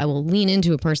subconscious level, I will lean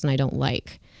into a person I don't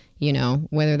like, you know,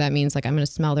 whether that means like I'm going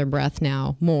to smell their breath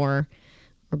now more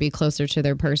or be closer to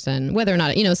their person, whether or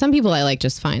not, you know, some people I like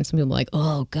just fine. Some people are like,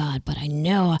 oh God, but I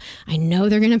know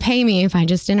they're going to pay me if I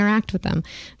just interact with them.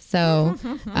 So,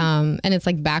 and it's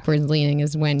like backwards leaning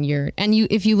is when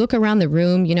if you look around the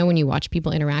room, you know, when you watch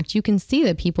people interact, you can see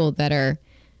the people that are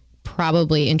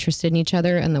probably interested in each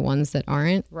other and the ones that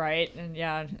aren't. right? And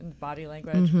yeah, and body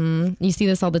language. You see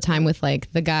this all the time with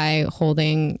like the guy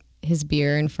holding his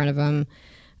beer in front of him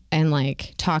and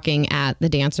like talking at the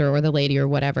dancer or the lady or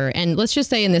whatever. And let's just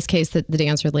say in this case that the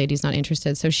dancer lady's not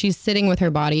interested. So she's sitting with her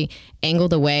body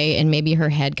angled away and maybe her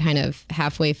head kind of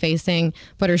halfway facing,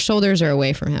 but her shoulders are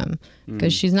away from him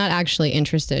because she's not actually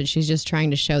interested. She's just trying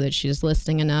to show that she's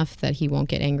listening enough that he won't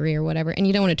get angry or whatever. And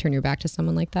you don't want to turn your back to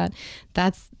someone like that.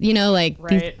 That's, you know, like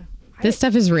Right. this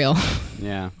stuff is real.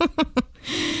 Yeah.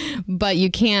 But you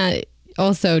can't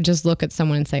also just look at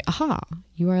someone and say, aha,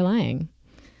 you are lying.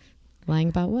 Lying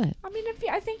about what? I mean,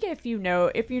 I think if you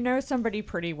know somebody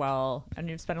pretty well and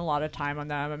you've spent a lot of time on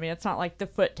them, I mean, it's not like the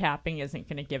foot tapping isn't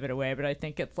going to give it away, but I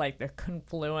think it's like the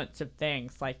confluence of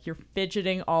things. Like you're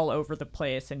fidgeting all over the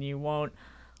place and you won't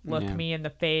look Yeah. me in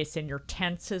the face and your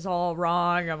tense is all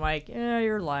wrong. I'm like, yeah,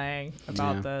 you're lying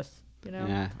about Yeah. this. You know?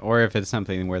 Yeah. Or if it's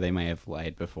something where they may have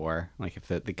lied before, like if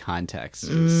the context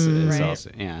is Right. also,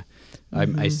 yeah.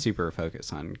 I super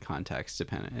focus on context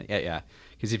dependent. Yeah. Yeah.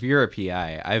 Because if you're a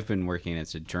PI, I've been working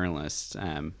as a journalist,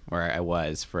 where I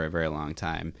was for a very long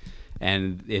time.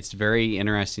 And it's very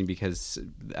interesting because,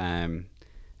 and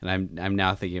I'm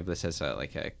now thinking of this as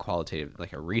like a qualitative,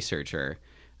 like a researcher.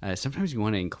 Sometimes you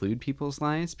want to include people's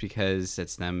lives because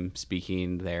it's them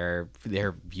speaking their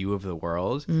view of the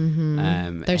world.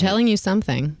 They're telling you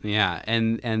something. Yeah,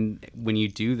 and when you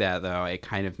do that, though, it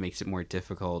kind of makes it more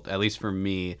difficult, at least for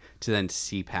me, to then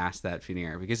see past that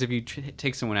veneer. Because if you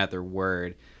take someone at their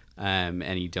word,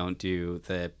 and you don't do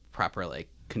the proper like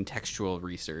contextual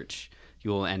research, you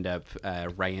will end up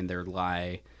writing their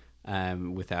lie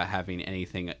without having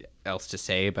anything else to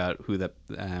say about who the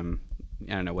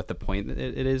I don't know what the point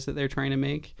it is that they're trying to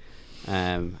make.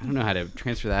 I don't know how to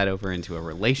transfer that over into a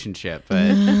relationship, but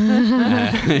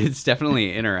it's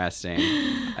definitely interesting.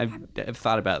 I've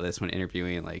thought about this when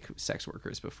interviewing like sex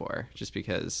workers before, just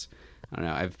because I don't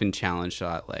know. I've been challenged a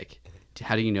lot. Like,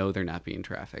 how do you know they're not being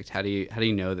trafficked? How do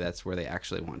you know that's where they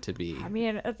actually want to be? I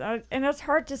mean, and it's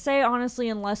hard to say, honestly,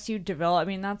 unless you develop. I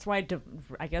mean, that's why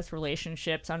I guess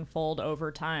relationships unfold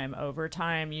over time. Over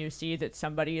time, you see that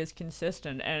somebody is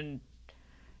consistent and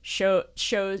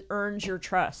earns your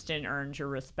trust and earns your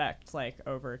respect, like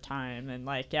over time. And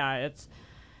like, yeah, it's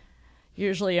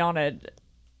usually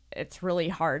it's really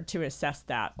hard to assess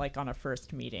that, like on a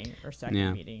first meeting or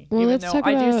second meeting. Well, Even let's though talk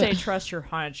I do about- say trust your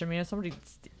hunch. I mean,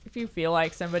 if you feel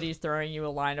like somebody's throwing you a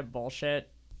line of bullshit,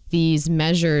 These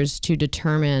measures to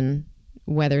determine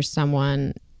whether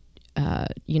someone,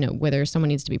 whether someone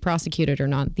needs to be prosecuted or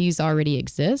not, these already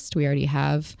exist. We already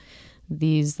have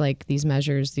these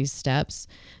measures, these steps.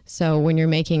 So when you're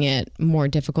making it more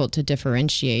difficult to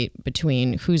differentiate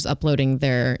between who's uploading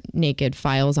their naked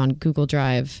files on Google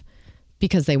Drive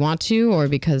because they want to or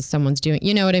because someone's doing,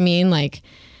 you know what I mean? Like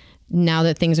now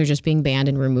that things are just being banned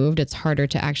and removed, it's harder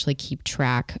to actually keep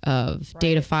track of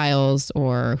data files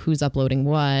or who's uploading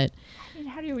what. I mean,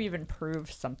 how do you even prove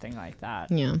something like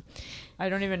that? Yeah. I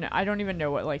don't even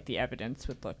know what like the evidence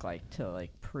would look like to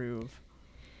like prove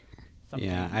something.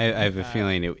 Yeah, I have a that.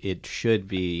 feeling it should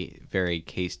be very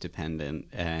case dependent,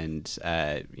 and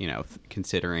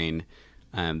considering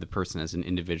the person as an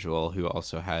individual who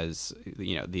also has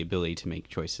the ability to make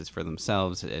choices for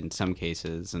themselves in some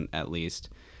cases, and at least,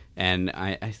 And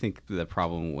I think the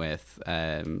problem with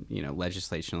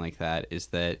legislation like that is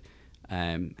that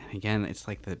again, it's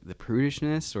like the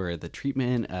prudishness or the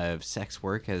treatment of sex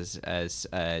work as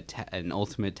an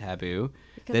ultimate taboo.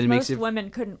 Because that most makes it women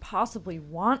couldn't possibly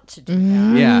want to do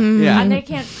that. Yeah. And they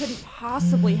couldn't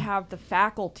possibly have the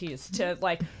faculties to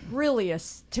like really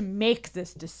to make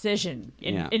this decision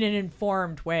in an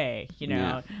informed way, you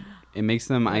know. Yeah. It makes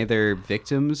them either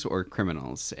victims or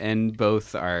criminals, and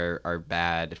both are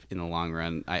bad in the long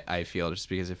run, I feel, just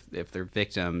because if they're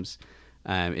victims,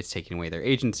 it's taking away their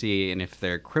agency, and if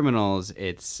they're criminals,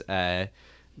 it's taking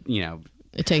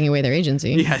away their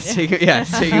agency. Yeah, it's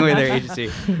taking away their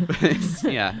agency.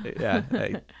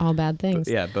 All bad things.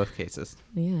 Yeah, both cases.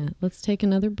 Yeah, let's take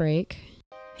another break.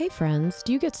 Hey friends,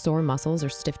 do you get sore muscles or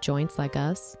stiff joints like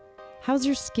us? How's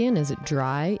your skin? Is it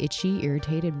dry, itchy,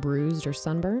 irritated, bruised, or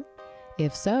sunburned?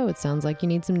 If so, it sounds like you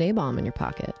need some Nabalm in your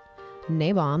pocket.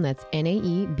 Nabalm, that's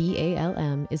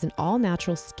Naebalm, is an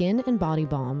all-natural skin and body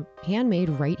balm handmade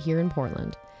right here in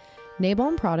Portland.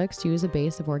 Nabalm products use a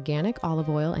base of organic olive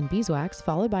oil and beeswax,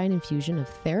 followed by an infusion of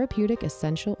therapeutic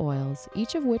essential oils,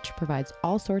 each of which provides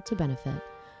all sorts of benefit.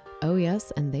 Oh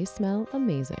yes, and they smell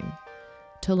amazing.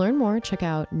 To learn more, check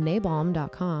out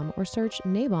nabalm.com or search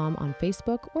Nabalm on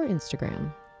Facebook or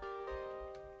Instagram.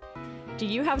 Do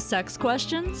you have sex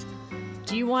questions?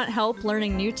 Do you want help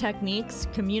learning new techniques,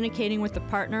 communicating with a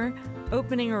partner,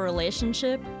 opening a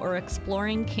relationship, or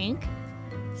exploring kink?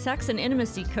 Sex and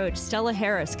intimacy coach Stella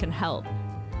Harris can help.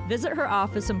 Visit her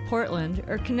office in Portland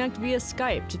or connect via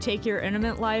Skype to take your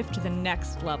intimate life to the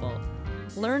next level.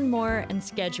 Learn more and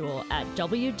schedule at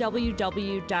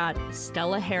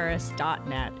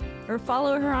www.stellaharris.net or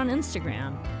follow her on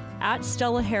Instagram at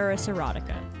Stella Harris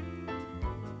Erotica.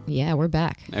 Yeah, we're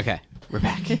back. Okay, we're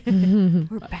back.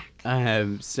 We're back.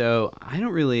 So I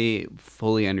don't really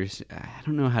fully understand. I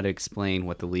don't know how to explain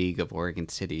what the League of Oregon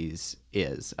Cities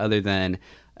is, other than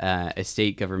a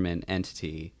state government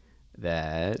entity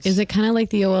that... Is it kind of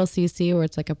like the OLCC, where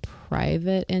it's like a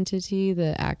private entity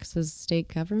that acts as state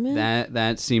government?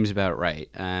 That seems about right.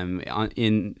 On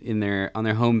their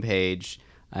homepage,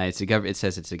 it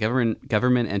says it's a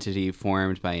government entity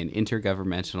formed by an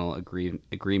intergovernmental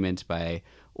agreement by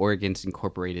Oregon's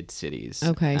incorporated cities.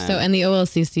 Okay, and the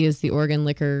OLCC is the Oregon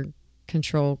Liquor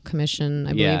Control Commission.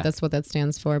 I believe that's what that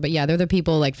stands for. But yeah, they're the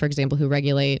people, like, for example, who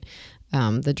regulate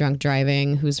the drunk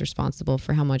driving, who's responsible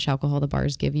for how much alcohol the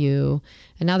bars give you.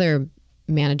 And now they're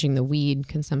managing the weed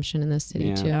consumption in this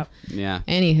city too. Yeah.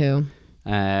 Anywho.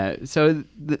 So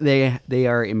they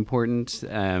are important.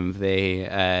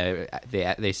 They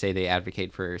say they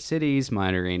advocate for cities,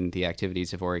 monitoring the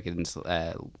activities of Oregon's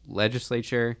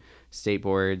legislature, state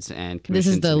boards, and commissions.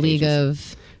 This is the League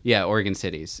of Oregon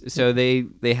Cities. So they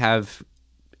have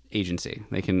agency.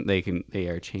 They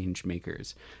are change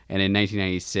makers. And in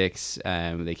 1996,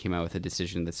 they came out with a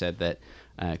decision that said that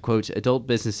quote, adult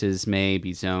businesses may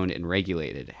be zoned and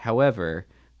regulated. However,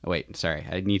 I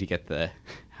need to get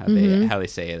how they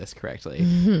say this correctly.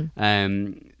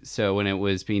 Mm-hmm. So when it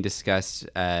was being discussed,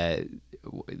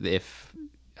 if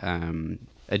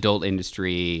adult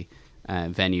industry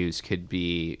venues could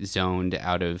be zoned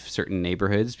out of certain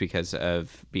neighborhoods because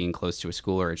of being close to a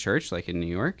school or a church, like in New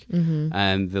York,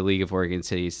 the League of Oregon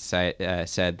Cities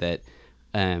said that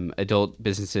adult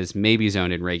businesses may be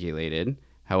zoned and regulated,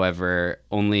 however,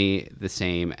 only the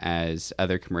same as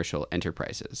other commercial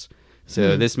enterprises.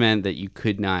 So this meant that you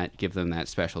could not give them that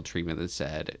special treatment that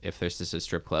said if there's just a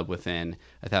strip club within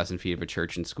 1,000 feet of a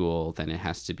church and school, then it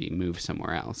has to be moved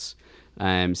somewhere else.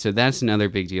 So that's another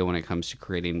big deal when it comes to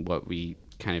creating what we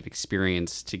kind of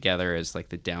experience together as like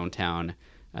the downtown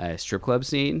strip club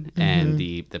scene and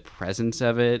the presence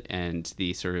of it and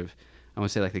the sort of, I want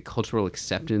to say like the cultural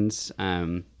acceptance.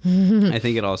 I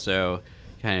think it also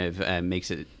kind of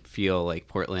makes it feel like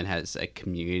Portland has a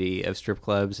community of strip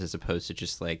clubs as opposed to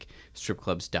just like strip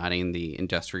clubs dotting the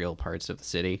industrial parts of the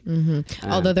city.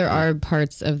 Although there are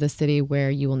parts of the city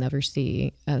where you will never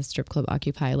see a strip club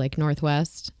occupy, like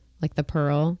Northwest, like the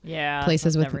Pearl. Yeah,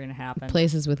 places that's with never gonna happen.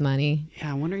 Places with money.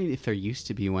 Yeah, I'm wondering if there used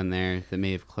to be one there that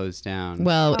may have closed down.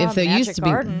 Well, if there used to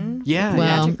Garden. be, yeah,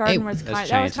 Magic Garden was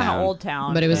that was kind of old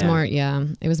town, but it was more,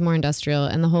 it was more industrial,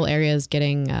 and the whole area is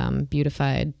getting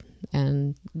beautified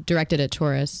and directed at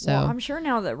tourists. So I'm sure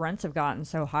now that rents have gotten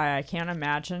so high, I can't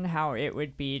imagine how it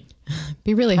would be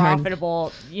really profitable.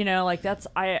 Hard. You know, like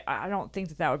I don't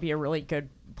think that would be a really good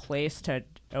place to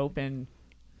open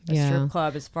a Yeah. strip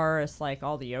club as far as like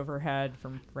all the overhead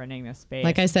from renting the space.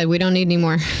 Like I said, we don't need any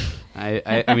more.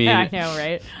 I mean, I know,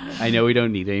 right? I know we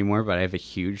don't need any more, but I have a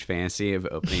huge fantasy of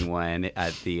opening one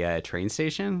at the train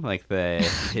station, like the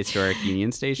historic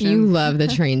Union Station. You love the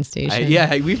train station.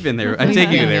 Yeah, we've been there. I've We've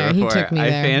taken you been there there. He before. took me I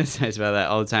there. fantasize about that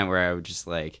all the time, where I would just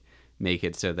like make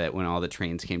it so that when all the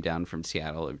trains came down from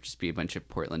Seattle, it would just be a bunch of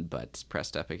Portland butts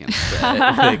pressed up against the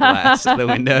glass of the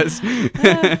windows.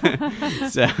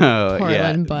 So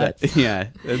Portland butts.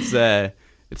 That's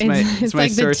it's my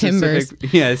like the source Timbers.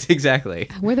 specific. Yes, exactly.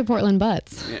 We're the Portland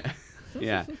Butts.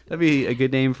 Yeah, that'd be a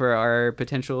good name for our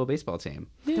potential baseball team.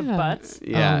 The butts.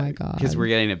 Yeah, Oh my God. because we're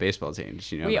getting a baseball team.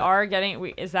 Did you know We that? are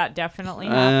getting. Is that definitely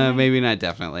happening? Maybe not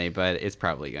definitely, but it's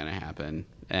probably going to happen,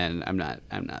 and I'm not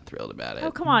thrilled about it.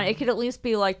 Oh come on! It could at least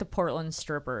be like the Portland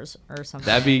strippers or something.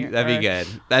 That'd be Or- good.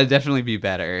 That'd definitely be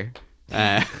better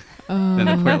than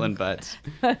the Portland Butts.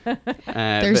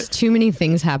 There's too many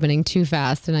things happening too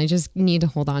fast, and I just need to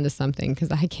hold on to something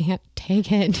because I can't take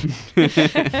it.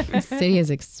 The city is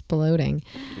exploding.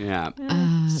 Yeah.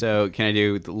 So can I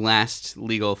do the last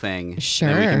legal thing? Sure.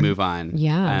 Then we can move on.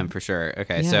 Yeah. For sure.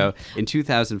 Okay. Yeah. So in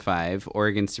 2005,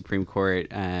 Oregon Supreme Court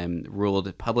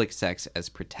ruled public sex as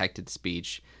protected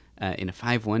speech in a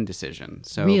 5-1 decision.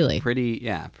 So Really? pretty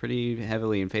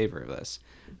heavily in favor of this.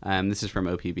 This is from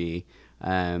OPB.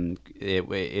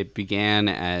 It began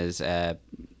as a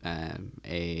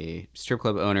strip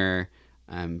club owner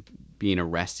being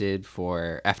arrested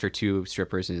after 2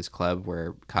 strippers in his club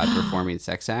were caught performing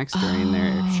sex acts during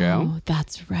their show. Oh,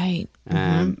 that's right.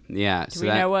 Yeah. Do we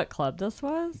know what club this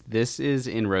was? This is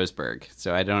in Roseburg,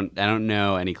 so I don't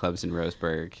know any clubs in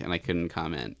Roseburg, and I couldn't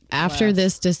comment. After West.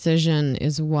 this decision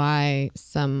is why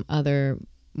some other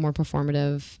more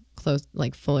performative, close,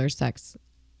 like fuller sex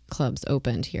clubs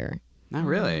opened here. Not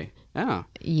really. Oh.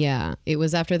 Yeah, it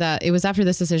was after that. It was after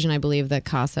this decision, I believe, that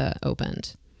Casa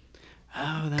opened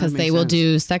Oh, that because makes they will sense.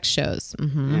 do sex shows.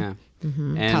 Mm-hmm. Yeah.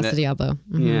 And Casa Diablo.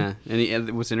 Mhm. Yeah,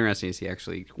 and what's interesting is he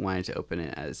actually wanted to open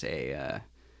it as a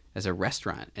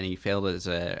restaurant, and he failed as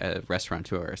a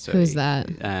restaurateur. So Who's that?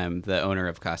 The owner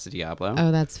of Casa Diablo.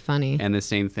 Oh, that's funny. And the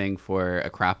same thing for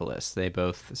Acropolis. They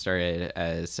both started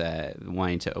as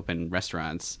wanting to open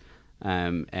restaurants,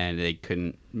 and they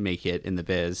couldn't make it in the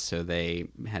biz, so they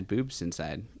had boobs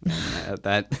inside. And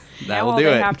that Now will all do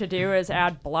they it. have to do is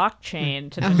add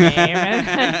blockchain to the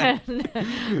name.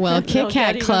 Well, They'll Kit get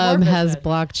Kat even Club more has business.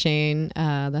 blockchain.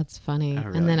 That's funny. Oh,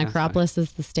 really? And then That's Acropolis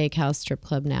is the steakhouse strip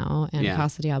club now, and Yeah.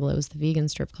 Casa Diablo is the vegan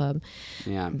strip club.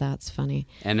 Yeah. That's funny.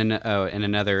 And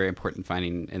another important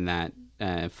finding in that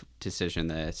decision,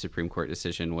 the Supreme Court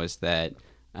decision, was that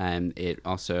it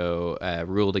also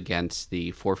ruled against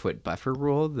the 4-foot buffer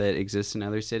rule that exists in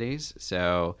other cities.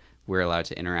 So we're allowed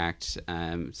to interact,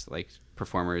 like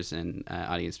performers and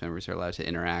audience members are allowed to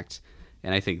interact.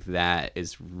 And I think that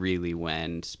is really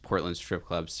when Portland strip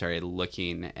clubs started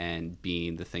looking and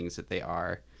being the things that they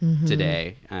are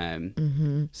today.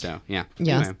 So, yeah.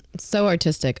 Yeah, Anyway. so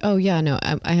artistic. Oh yeah, no,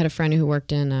 I had a friend who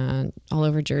worked in all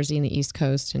over Jersey and the East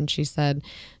Coast, and she's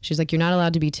like, you're not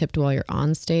allowed to be tipped while you're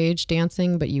on stage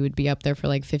dancing, but you would be up there for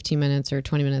like 15 minutes or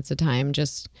 20 minutes at a time,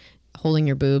 just holding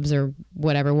your boobs or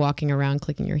whatever, walking around,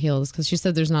 clicking your heels. Because she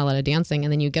said there's not a lot of dancing,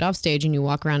 and then you get off stage and you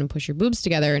walk around and push your boobs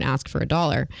together and ask for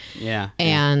 $1. Yeah.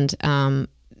 And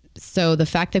so the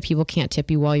fact that people can't tip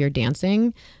you while you're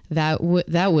dancing, that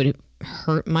would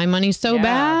hurt my money so Yeah,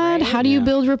 bad. right? How do you Yeah.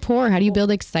 build rapport? How do you build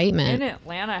In excitement?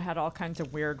 Atlanta had all kinds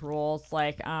of weird rules.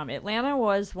 Like Atlanta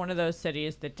was one of those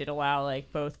cities that did allow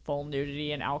like both full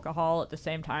nudity and alcohol at the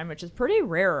same time, which is pretty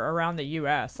rare around the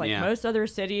US. Like Yeah. most other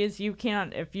cities, you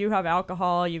can't, if you have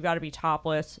alcohol, you got to be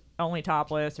topless, only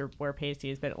topless, or wear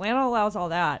pasties. But Atlanta allows all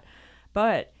that.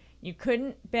 But you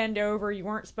couldn't bend over. You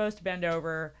weren't supposed to bend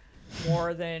over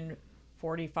more than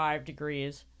 45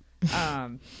 degrees.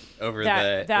 Over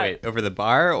that- over the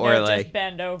bar or No, like just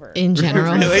bend over. In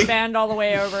general. Really? You bend all the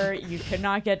way over. You could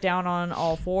not get down on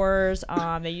all fours.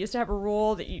 They used to have a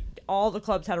rule that all the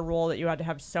clubs had a rule that you had to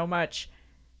have so much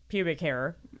pubic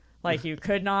hair. Like you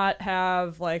could not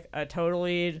have like a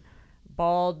totally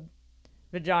bald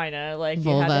vagina. Like you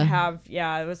had Vulva. to have,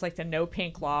 it was like the no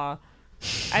pink law.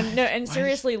 And no, and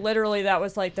seriously, literally, that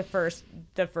was like the first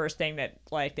thing that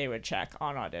like they would check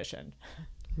on audition.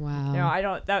 Wow. No, I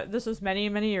don't. This was many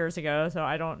years ago, so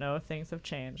I don't know if things have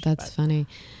changed. That's but, funny.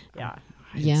 yeah.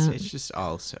 Yeah. It's just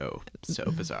all so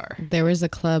bizarre. There was a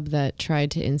club that tried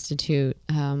to institute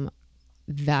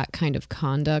that kind of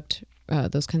conduct,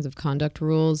 those kinds of conduct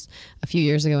rules a few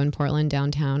years ago in Portland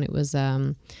downtown. It was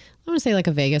want to say like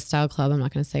a Vegas style club. I'm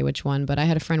not going to say which one, but I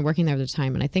had a friend working there at the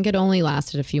time, and I think it only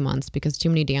lasted a few months because too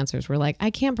many dancers were like, I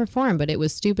can't perform. But it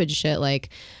was stupid shit. Like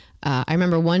I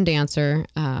remember one dancer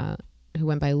who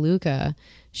went by Luca.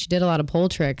 She did a lot of pole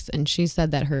tricks, and she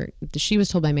said that she was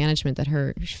told by management that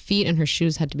her feet and her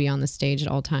shoes had to be on the stage at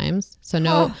all times. So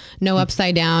no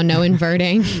upside down, no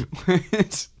inverting.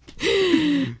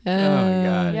 Oh my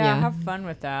God. Yeah, have fun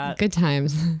with that. Good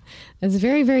times. It's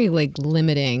very, very like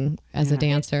limiting as a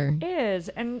dancer. It is.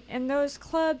 And those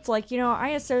clubs, like, I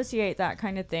associate that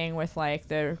kind of thing with like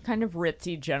the kind of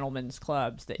ritzy gentlemen's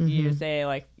clubs that you say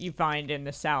like you find in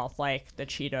the South, like the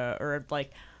Cheetah, or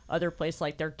like other places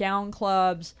like their gown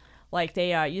clubs. Like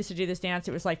they used to do this dance.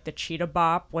 It was like the Cheetah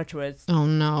Bop, which was... Oh,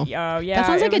 no. Yeah. That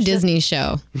sounds like a Disney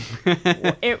show.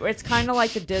 It's kind of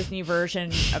like the Disney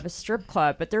version of a strip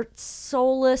club, but they're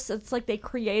soulless. It's like they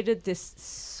created this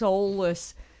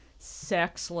soulless,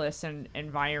 sexless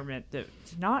environment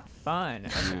that's not fun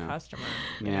as a customer.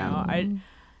 You know?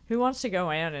 Who wants to go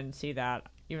in and see that?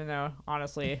 Even though,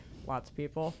 honestly, lots of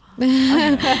people.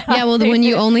 Yeah, well, when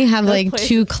you only have like places.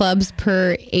 2 clubs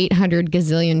per 800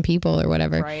 gazillion people or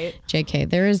whatever. Right. JK,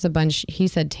 there is a bunch. He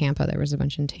said Tampa. There was a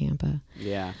bunch in Tampa.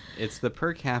 Yeah, it's the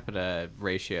per capita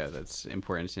ratio that's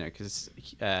important to know, because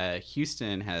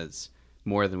Houston has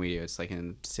more than we do. It's like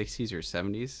in 60s or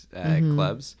 70s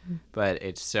clubs, but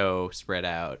it's so spread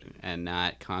out and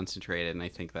not concentrated, and I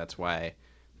think that's why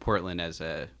Portland as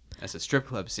a strip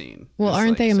club scene. Well,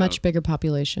 aren't they a much bigger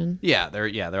population? Yeah,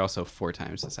 they're also 4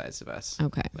 times the size of us.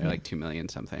 Okay. They're like 2 million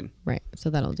something. Right.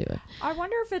 So that'll do it. I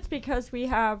wonder if it's because we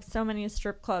have so many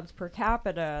strip clubs per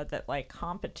capita that like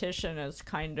competition is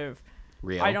kind of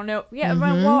real. I don't know. Yeah,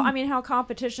 well, I mean how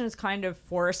competition has kind of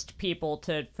forced people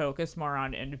to focus more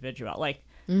on individual, like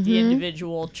the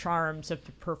individual charms of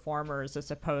the performers,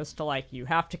 as opposed to like you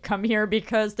have to come here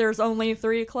because there's only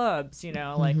 3 clubs,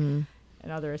 like in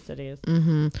other cities.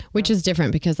 Which is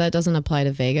different because that doesn't apply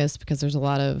to Vegas, because there's a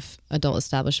lot of adult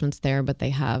establishments there, but they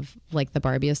have like the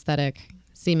Barbie aesthetic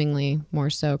seemingly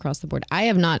more so across the board.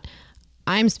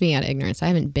 I'm speaking out of ignorance. I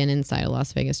haven't been inside a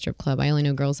Las Vegas strip club. I only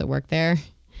know girls that work there,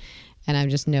 and I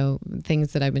just know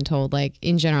things that I've been told, like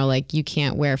in general, like you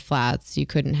can't wear flats. You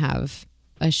couldn't have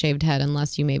a shaved head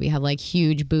unless you maybe have like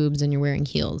huge boobs and you're wearing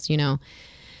heels,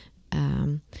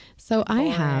 So boring.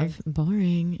 I have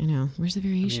boring. I know. Where's the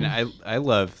variation? I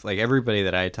love like everybody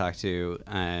that I talk to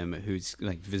who's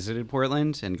like visited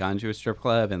Portland and gone to a strip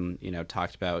club and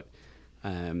talked about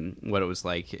what it was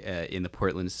like in the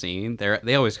Portland scene.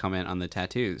 They always comment on the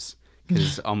tattoos,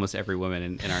 because almost every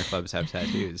woman in our clubs have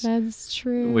tattoos. That's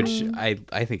true. Which I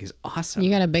think is awesome. You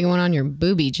got a big one on your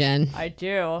boobie, Jen. I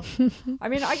do. I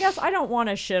mean, I guess I don't want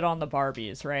to shit on the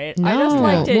Barbies, right? No. I just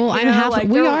like to, well,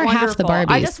 we are half the Barbies.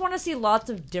 I just want to see lots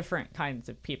of different kinds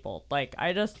of people. Like,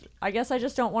 I guess I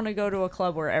just don't want to go to a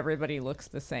club where everybody looks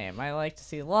the same. I like to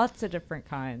see lots of different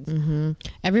kinds.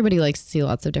 Everybody likes to see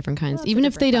lots of different kinds, even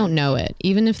if they don't know it.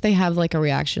 Even if they have like a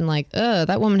reaction like, "Oh,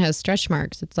 that woman has stretch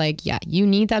marks." It's like, yeah, you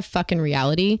need that fucking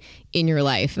reality in your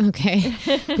life, okay?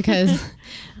 Because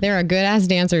there are good ass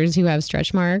dancers who have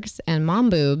stretch marks and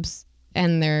mom boobs,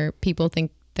 and people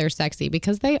think they're sexy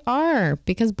because they are,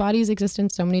 because bodies exist in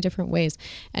so many different ways.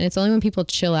 And it's only when people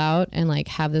chill out and like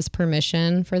have this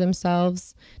permission for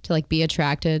themselves to like be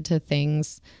attracted to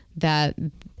things that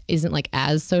isn't like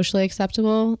as socially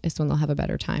acceptable is when they'll have a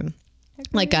better time.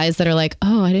 Like guys that are like,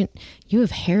 "Oh, you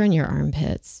have hair in your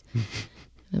armpits."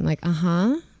 I'm like,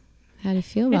 how do you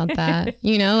feel about that?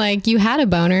 Like you had a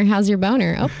boner. How's your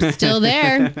boner? Oh, still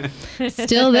there.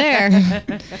 Still there.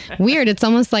 Weird. It's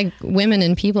almost like women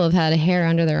and people have had hair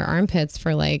under their armpits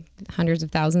for like hundreds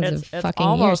of thousands of fucking years. It's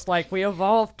almost like we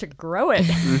evolved to grow it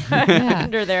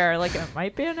under there. Like it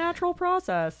might be a natural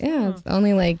process. Yeah. It's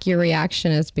only like your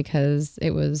reaction is because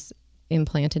it was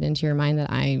implanted into your mind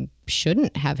that I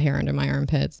shouldn't have hair under my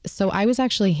armpits. So I was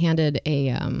actually handed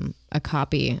a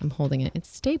copy. I'm holding it.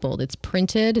 It's stapled. It's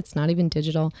printed. It's not even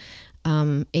digital.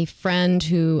 A friend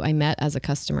who I met as a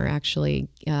customer actually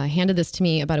handed this to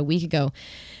me about a week ago.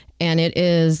 And it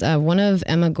is one of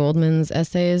Emma Goldman's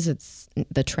essays. It's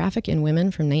The Traffic in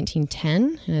Women from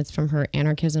 1910. And it's from her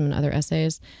Anarchism and Other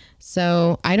Essays.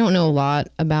 So I don't know a lot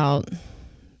about...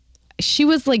 She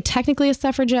was like technically a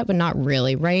suffragette, but not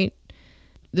really, right?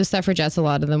 The suffragettes, a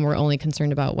lot of them were only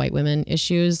concerned about white women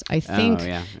issues. I think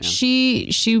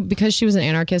she because she was an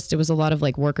anarchist, it was a lot of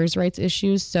like workers' rights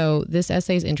issues. So this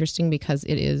essay is interesting because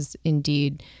it is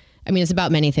indeed I mean, it's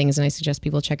about many things, and I suggest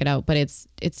people check it out. But it's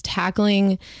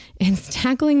tackling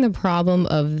the problem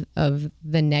of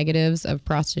the negatives of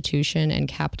prostitution and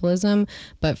capitalism,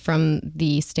 but from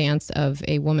the stance of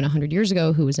a woman 100 years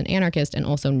ago who was an anarchist and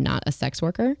also not a sex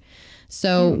worker.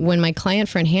 So when my client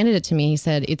friend handed it to me, he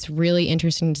said, it's really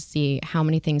interesting to see how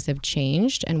many things have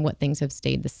changed and what things have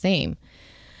stayed the same.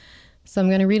 So I'm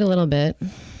going to read a little bit.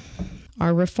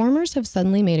 Our reformers have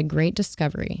suddenly made a great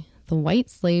discovery, the white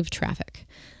slave traffic.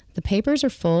 The papers are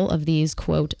full of these,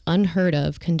 quote, unheard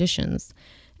of conditions,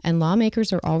 and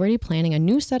lawmakers are already planning a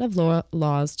new set of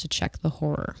laws to check the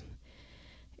horror.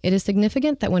 It is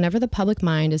significant that whenever the public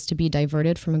mind is to be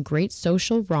diverted from a great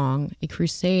social wrong, a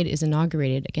crusade is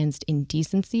inaugurated against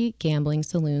indecency, gambling,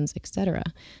 saloons, etc.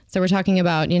 So we're talking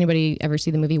about, anybody ever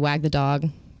see the movie Wag the Dog?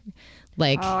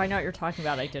 Like, oh, I know what you're talking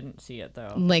about. I didn't see it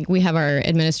though. Like, we have our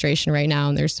administration right now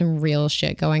and there's some real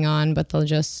shit going on, but they'll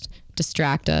just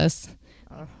distract us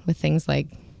with things like,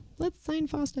 let's sign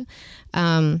FOSTA.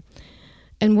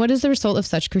 And what is the result of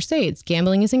such crusades?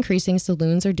 Gambling is increasing,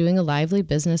 saloons are doing a lively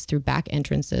business through back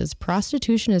entrances,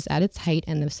 prostitution is at its height,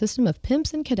 and the system of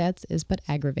pimps and cadets is but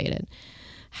aggravated.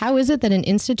 How is it that an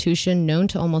institution known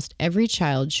to almost every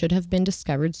child should have been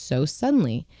discovered so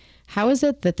suddenly? How is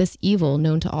it that this evil,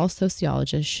 known to all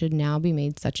sociologists, should now be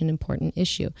made such an important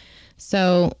issue?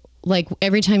 So, like,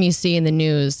 every time you see in the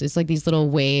news, it's like these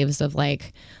little waves of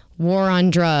like, war on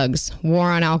drugs,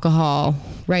 war on alcohol.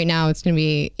 Right now it's going to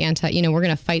be we're going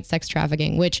to fight sex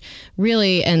trafficking, which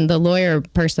really, and the lawyer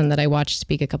person that I watched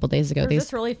speak a couple days ago. They're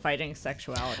just really fighting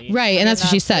sexuality. Right. And that's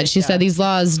what she said. She said these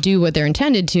laws do what they're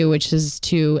intended to, which is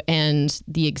to end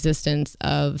the existence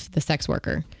of the sex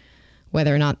worker,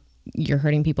 whether or not you're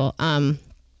hurting people.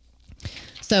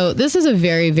 So this is a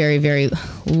very, very, very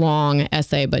long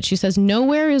essay, but she says,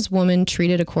 nowhere is woman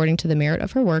treated according to the merit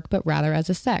of her work, but rather as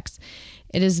a sex.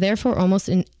 It is therefore almost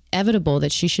inevitable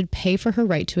that she should pay for her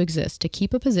right to exist, to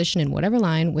keep a position in whatever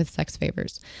line with sex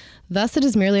favors. Thus, it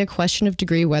is merely a question of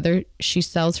degree whether she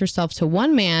sells herself to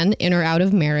one man in or out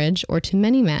of marriage or to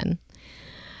many men.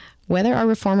 Whether our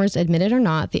reformers admit it or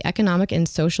not, the economic and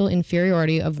social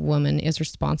inferiority of woman is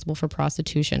responsible for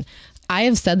prostitution. I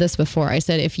have said this before. I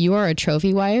said, if you are a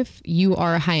trophy wife, you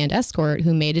are a high-end escort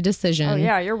who made a decision. Oh,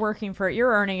 yeah. You're working for it.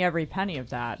 You're earning every penny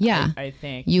of that. Yeah. I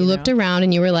think. You looked around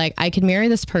and you were like, I could marry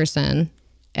this person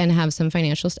and have some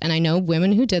financial. And I know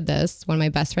women who did this. One of my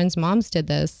best friend's moms did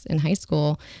this in high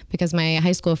school because my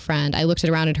high school friend, I looked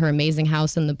around at her amazing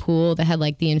house in the pool that had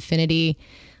like the infinity,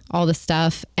 all the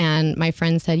stuff. And my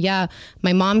friend said, yeah,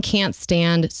 my mom can't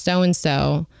stand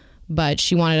so-and-so, but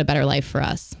she wanted a better life for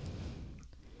us.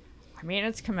 I mean,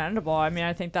 it's commendable. I mean,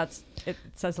 I think it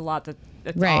says a lot that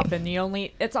it's right. often the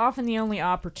only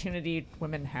opportunity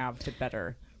women have to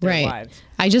better their lives.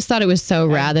 I just thought it was so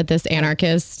rad that this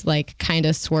anarchist, like, kind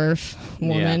of swerf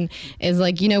woman is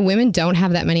like, women don't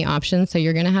have that many options, so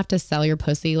you're going to have to sell your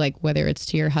pussy, like, whether it's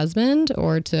to your husband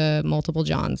or to multiple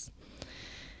Johns.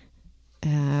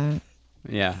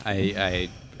 Yeah, I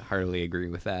heartily agree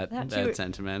with that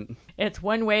sentiment. It's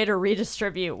one way to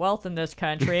redistribute wealth in this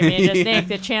country. I mean, just think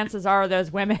the chances are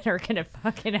those women are going to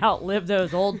fucking outlive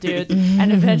those old dudes,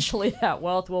 and eventually that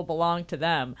wealth will belong to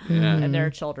them and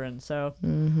their children. So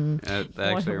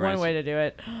one way to do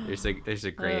it. There's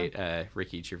a great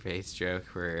Ricky Gervais joke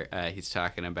where he's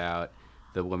talking about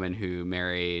the woman who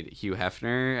married Hugh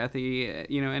Hefner at the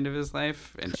end of his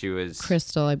life, and she was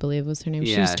Crystal, I believe was her name.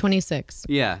 She was 26.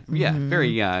 Yeah, very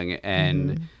young,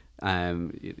 and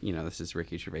this is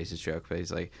Ricky Gervais's joke, but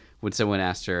he's like, when someone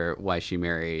asked her why she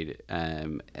married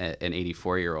an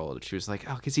 84-year-old, she was like,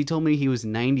 oh, because he told me he was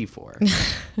 94.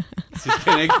 He's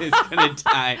gonna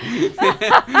die.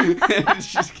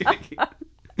 She's gonna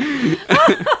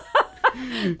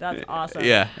That's awesome.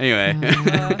 Yeah.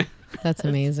 Anyway. That's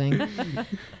amazing.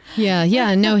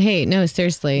 Yeah. No,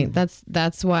 seriously.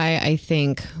 That's why I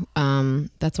think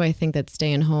that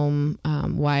stay-at-home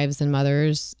wives and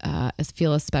mothers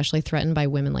feel especially threatened by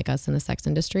women like us in the sex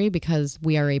industry, because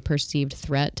we are a perceived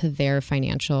threat to their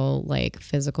financial, like,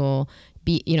 physical,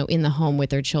 in the home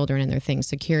with their children and their things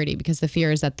security, because the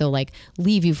fear is that they'll like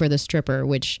leave you for the stripper,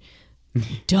 which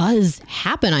does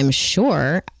happen, I'm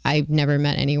sure. I've never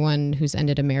met anyone who's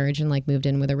ended a marriage and like moved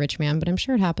in with a rich man, but I'm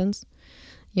sure it happens,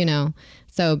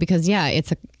 so because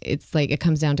it's like it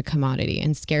comes down to commodity,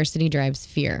 and scarcity drives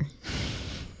fear.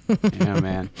 Yeah,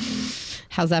 man.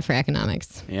 How's that for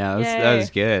economics? Yeah, that was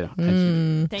good.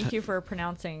 Thank you for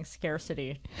pronouncing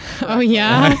scarcity. Oh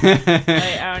yeah.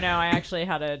 I don't know. I actually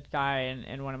had a guy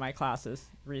in one of my classes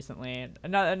recently,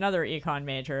 another econ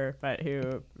major, but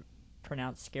who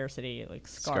pronounced scarcity like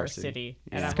scar-city.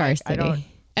 And Scar-city.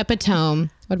 Epitome.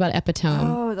 What about epitome?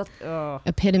 Oh, that's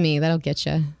Epitome. That'll get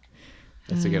you.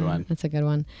 That's a good one. That's a good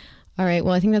one. All right.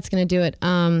 Well, I think that's going to do it.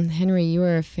 Henry, you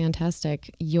are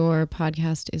fantastic. Your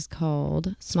podcast is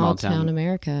called Small Town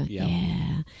America. Yeah.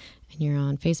 And you're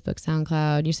on Facebook,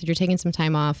 SoundCloud. You said you're taking some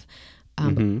time off,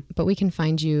 but we can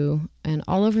find you and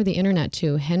all over the internet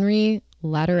too. Henry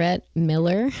Latouret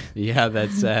Miller. Yeah,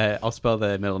 that's. I'll spell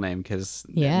the middle name because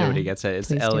nobody gets it.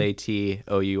 It's Latourettee.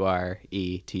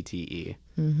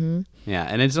 Mm-hmm. Yeah,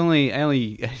 and it's only.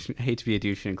 I hate to be a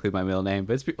douche and include my middle name,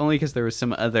 but it's only because there was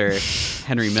some other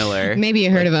Henry Miller. Maybe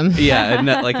you heard of him. Yeah,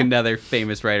 like another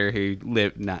famous writer who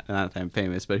lived not that I'm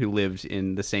famous, but who lived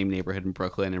in the same neighborhood in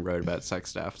Brooklyn and wrote about sex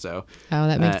stuff. So. Oh,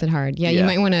 that makes it hard. Yeah, you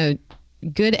might want a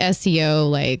good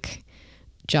SEO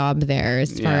job there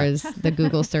as far as the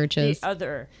Google searches. The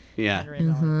other. Yeah.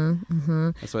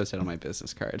 That's what I said on my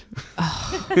business card.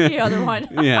 The other one.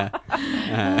 Yeah.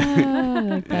 I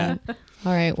like that.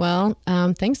 All right. Well,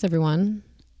 thanks everyone.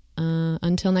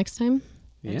 Until next time.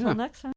 Yeah. Until next time.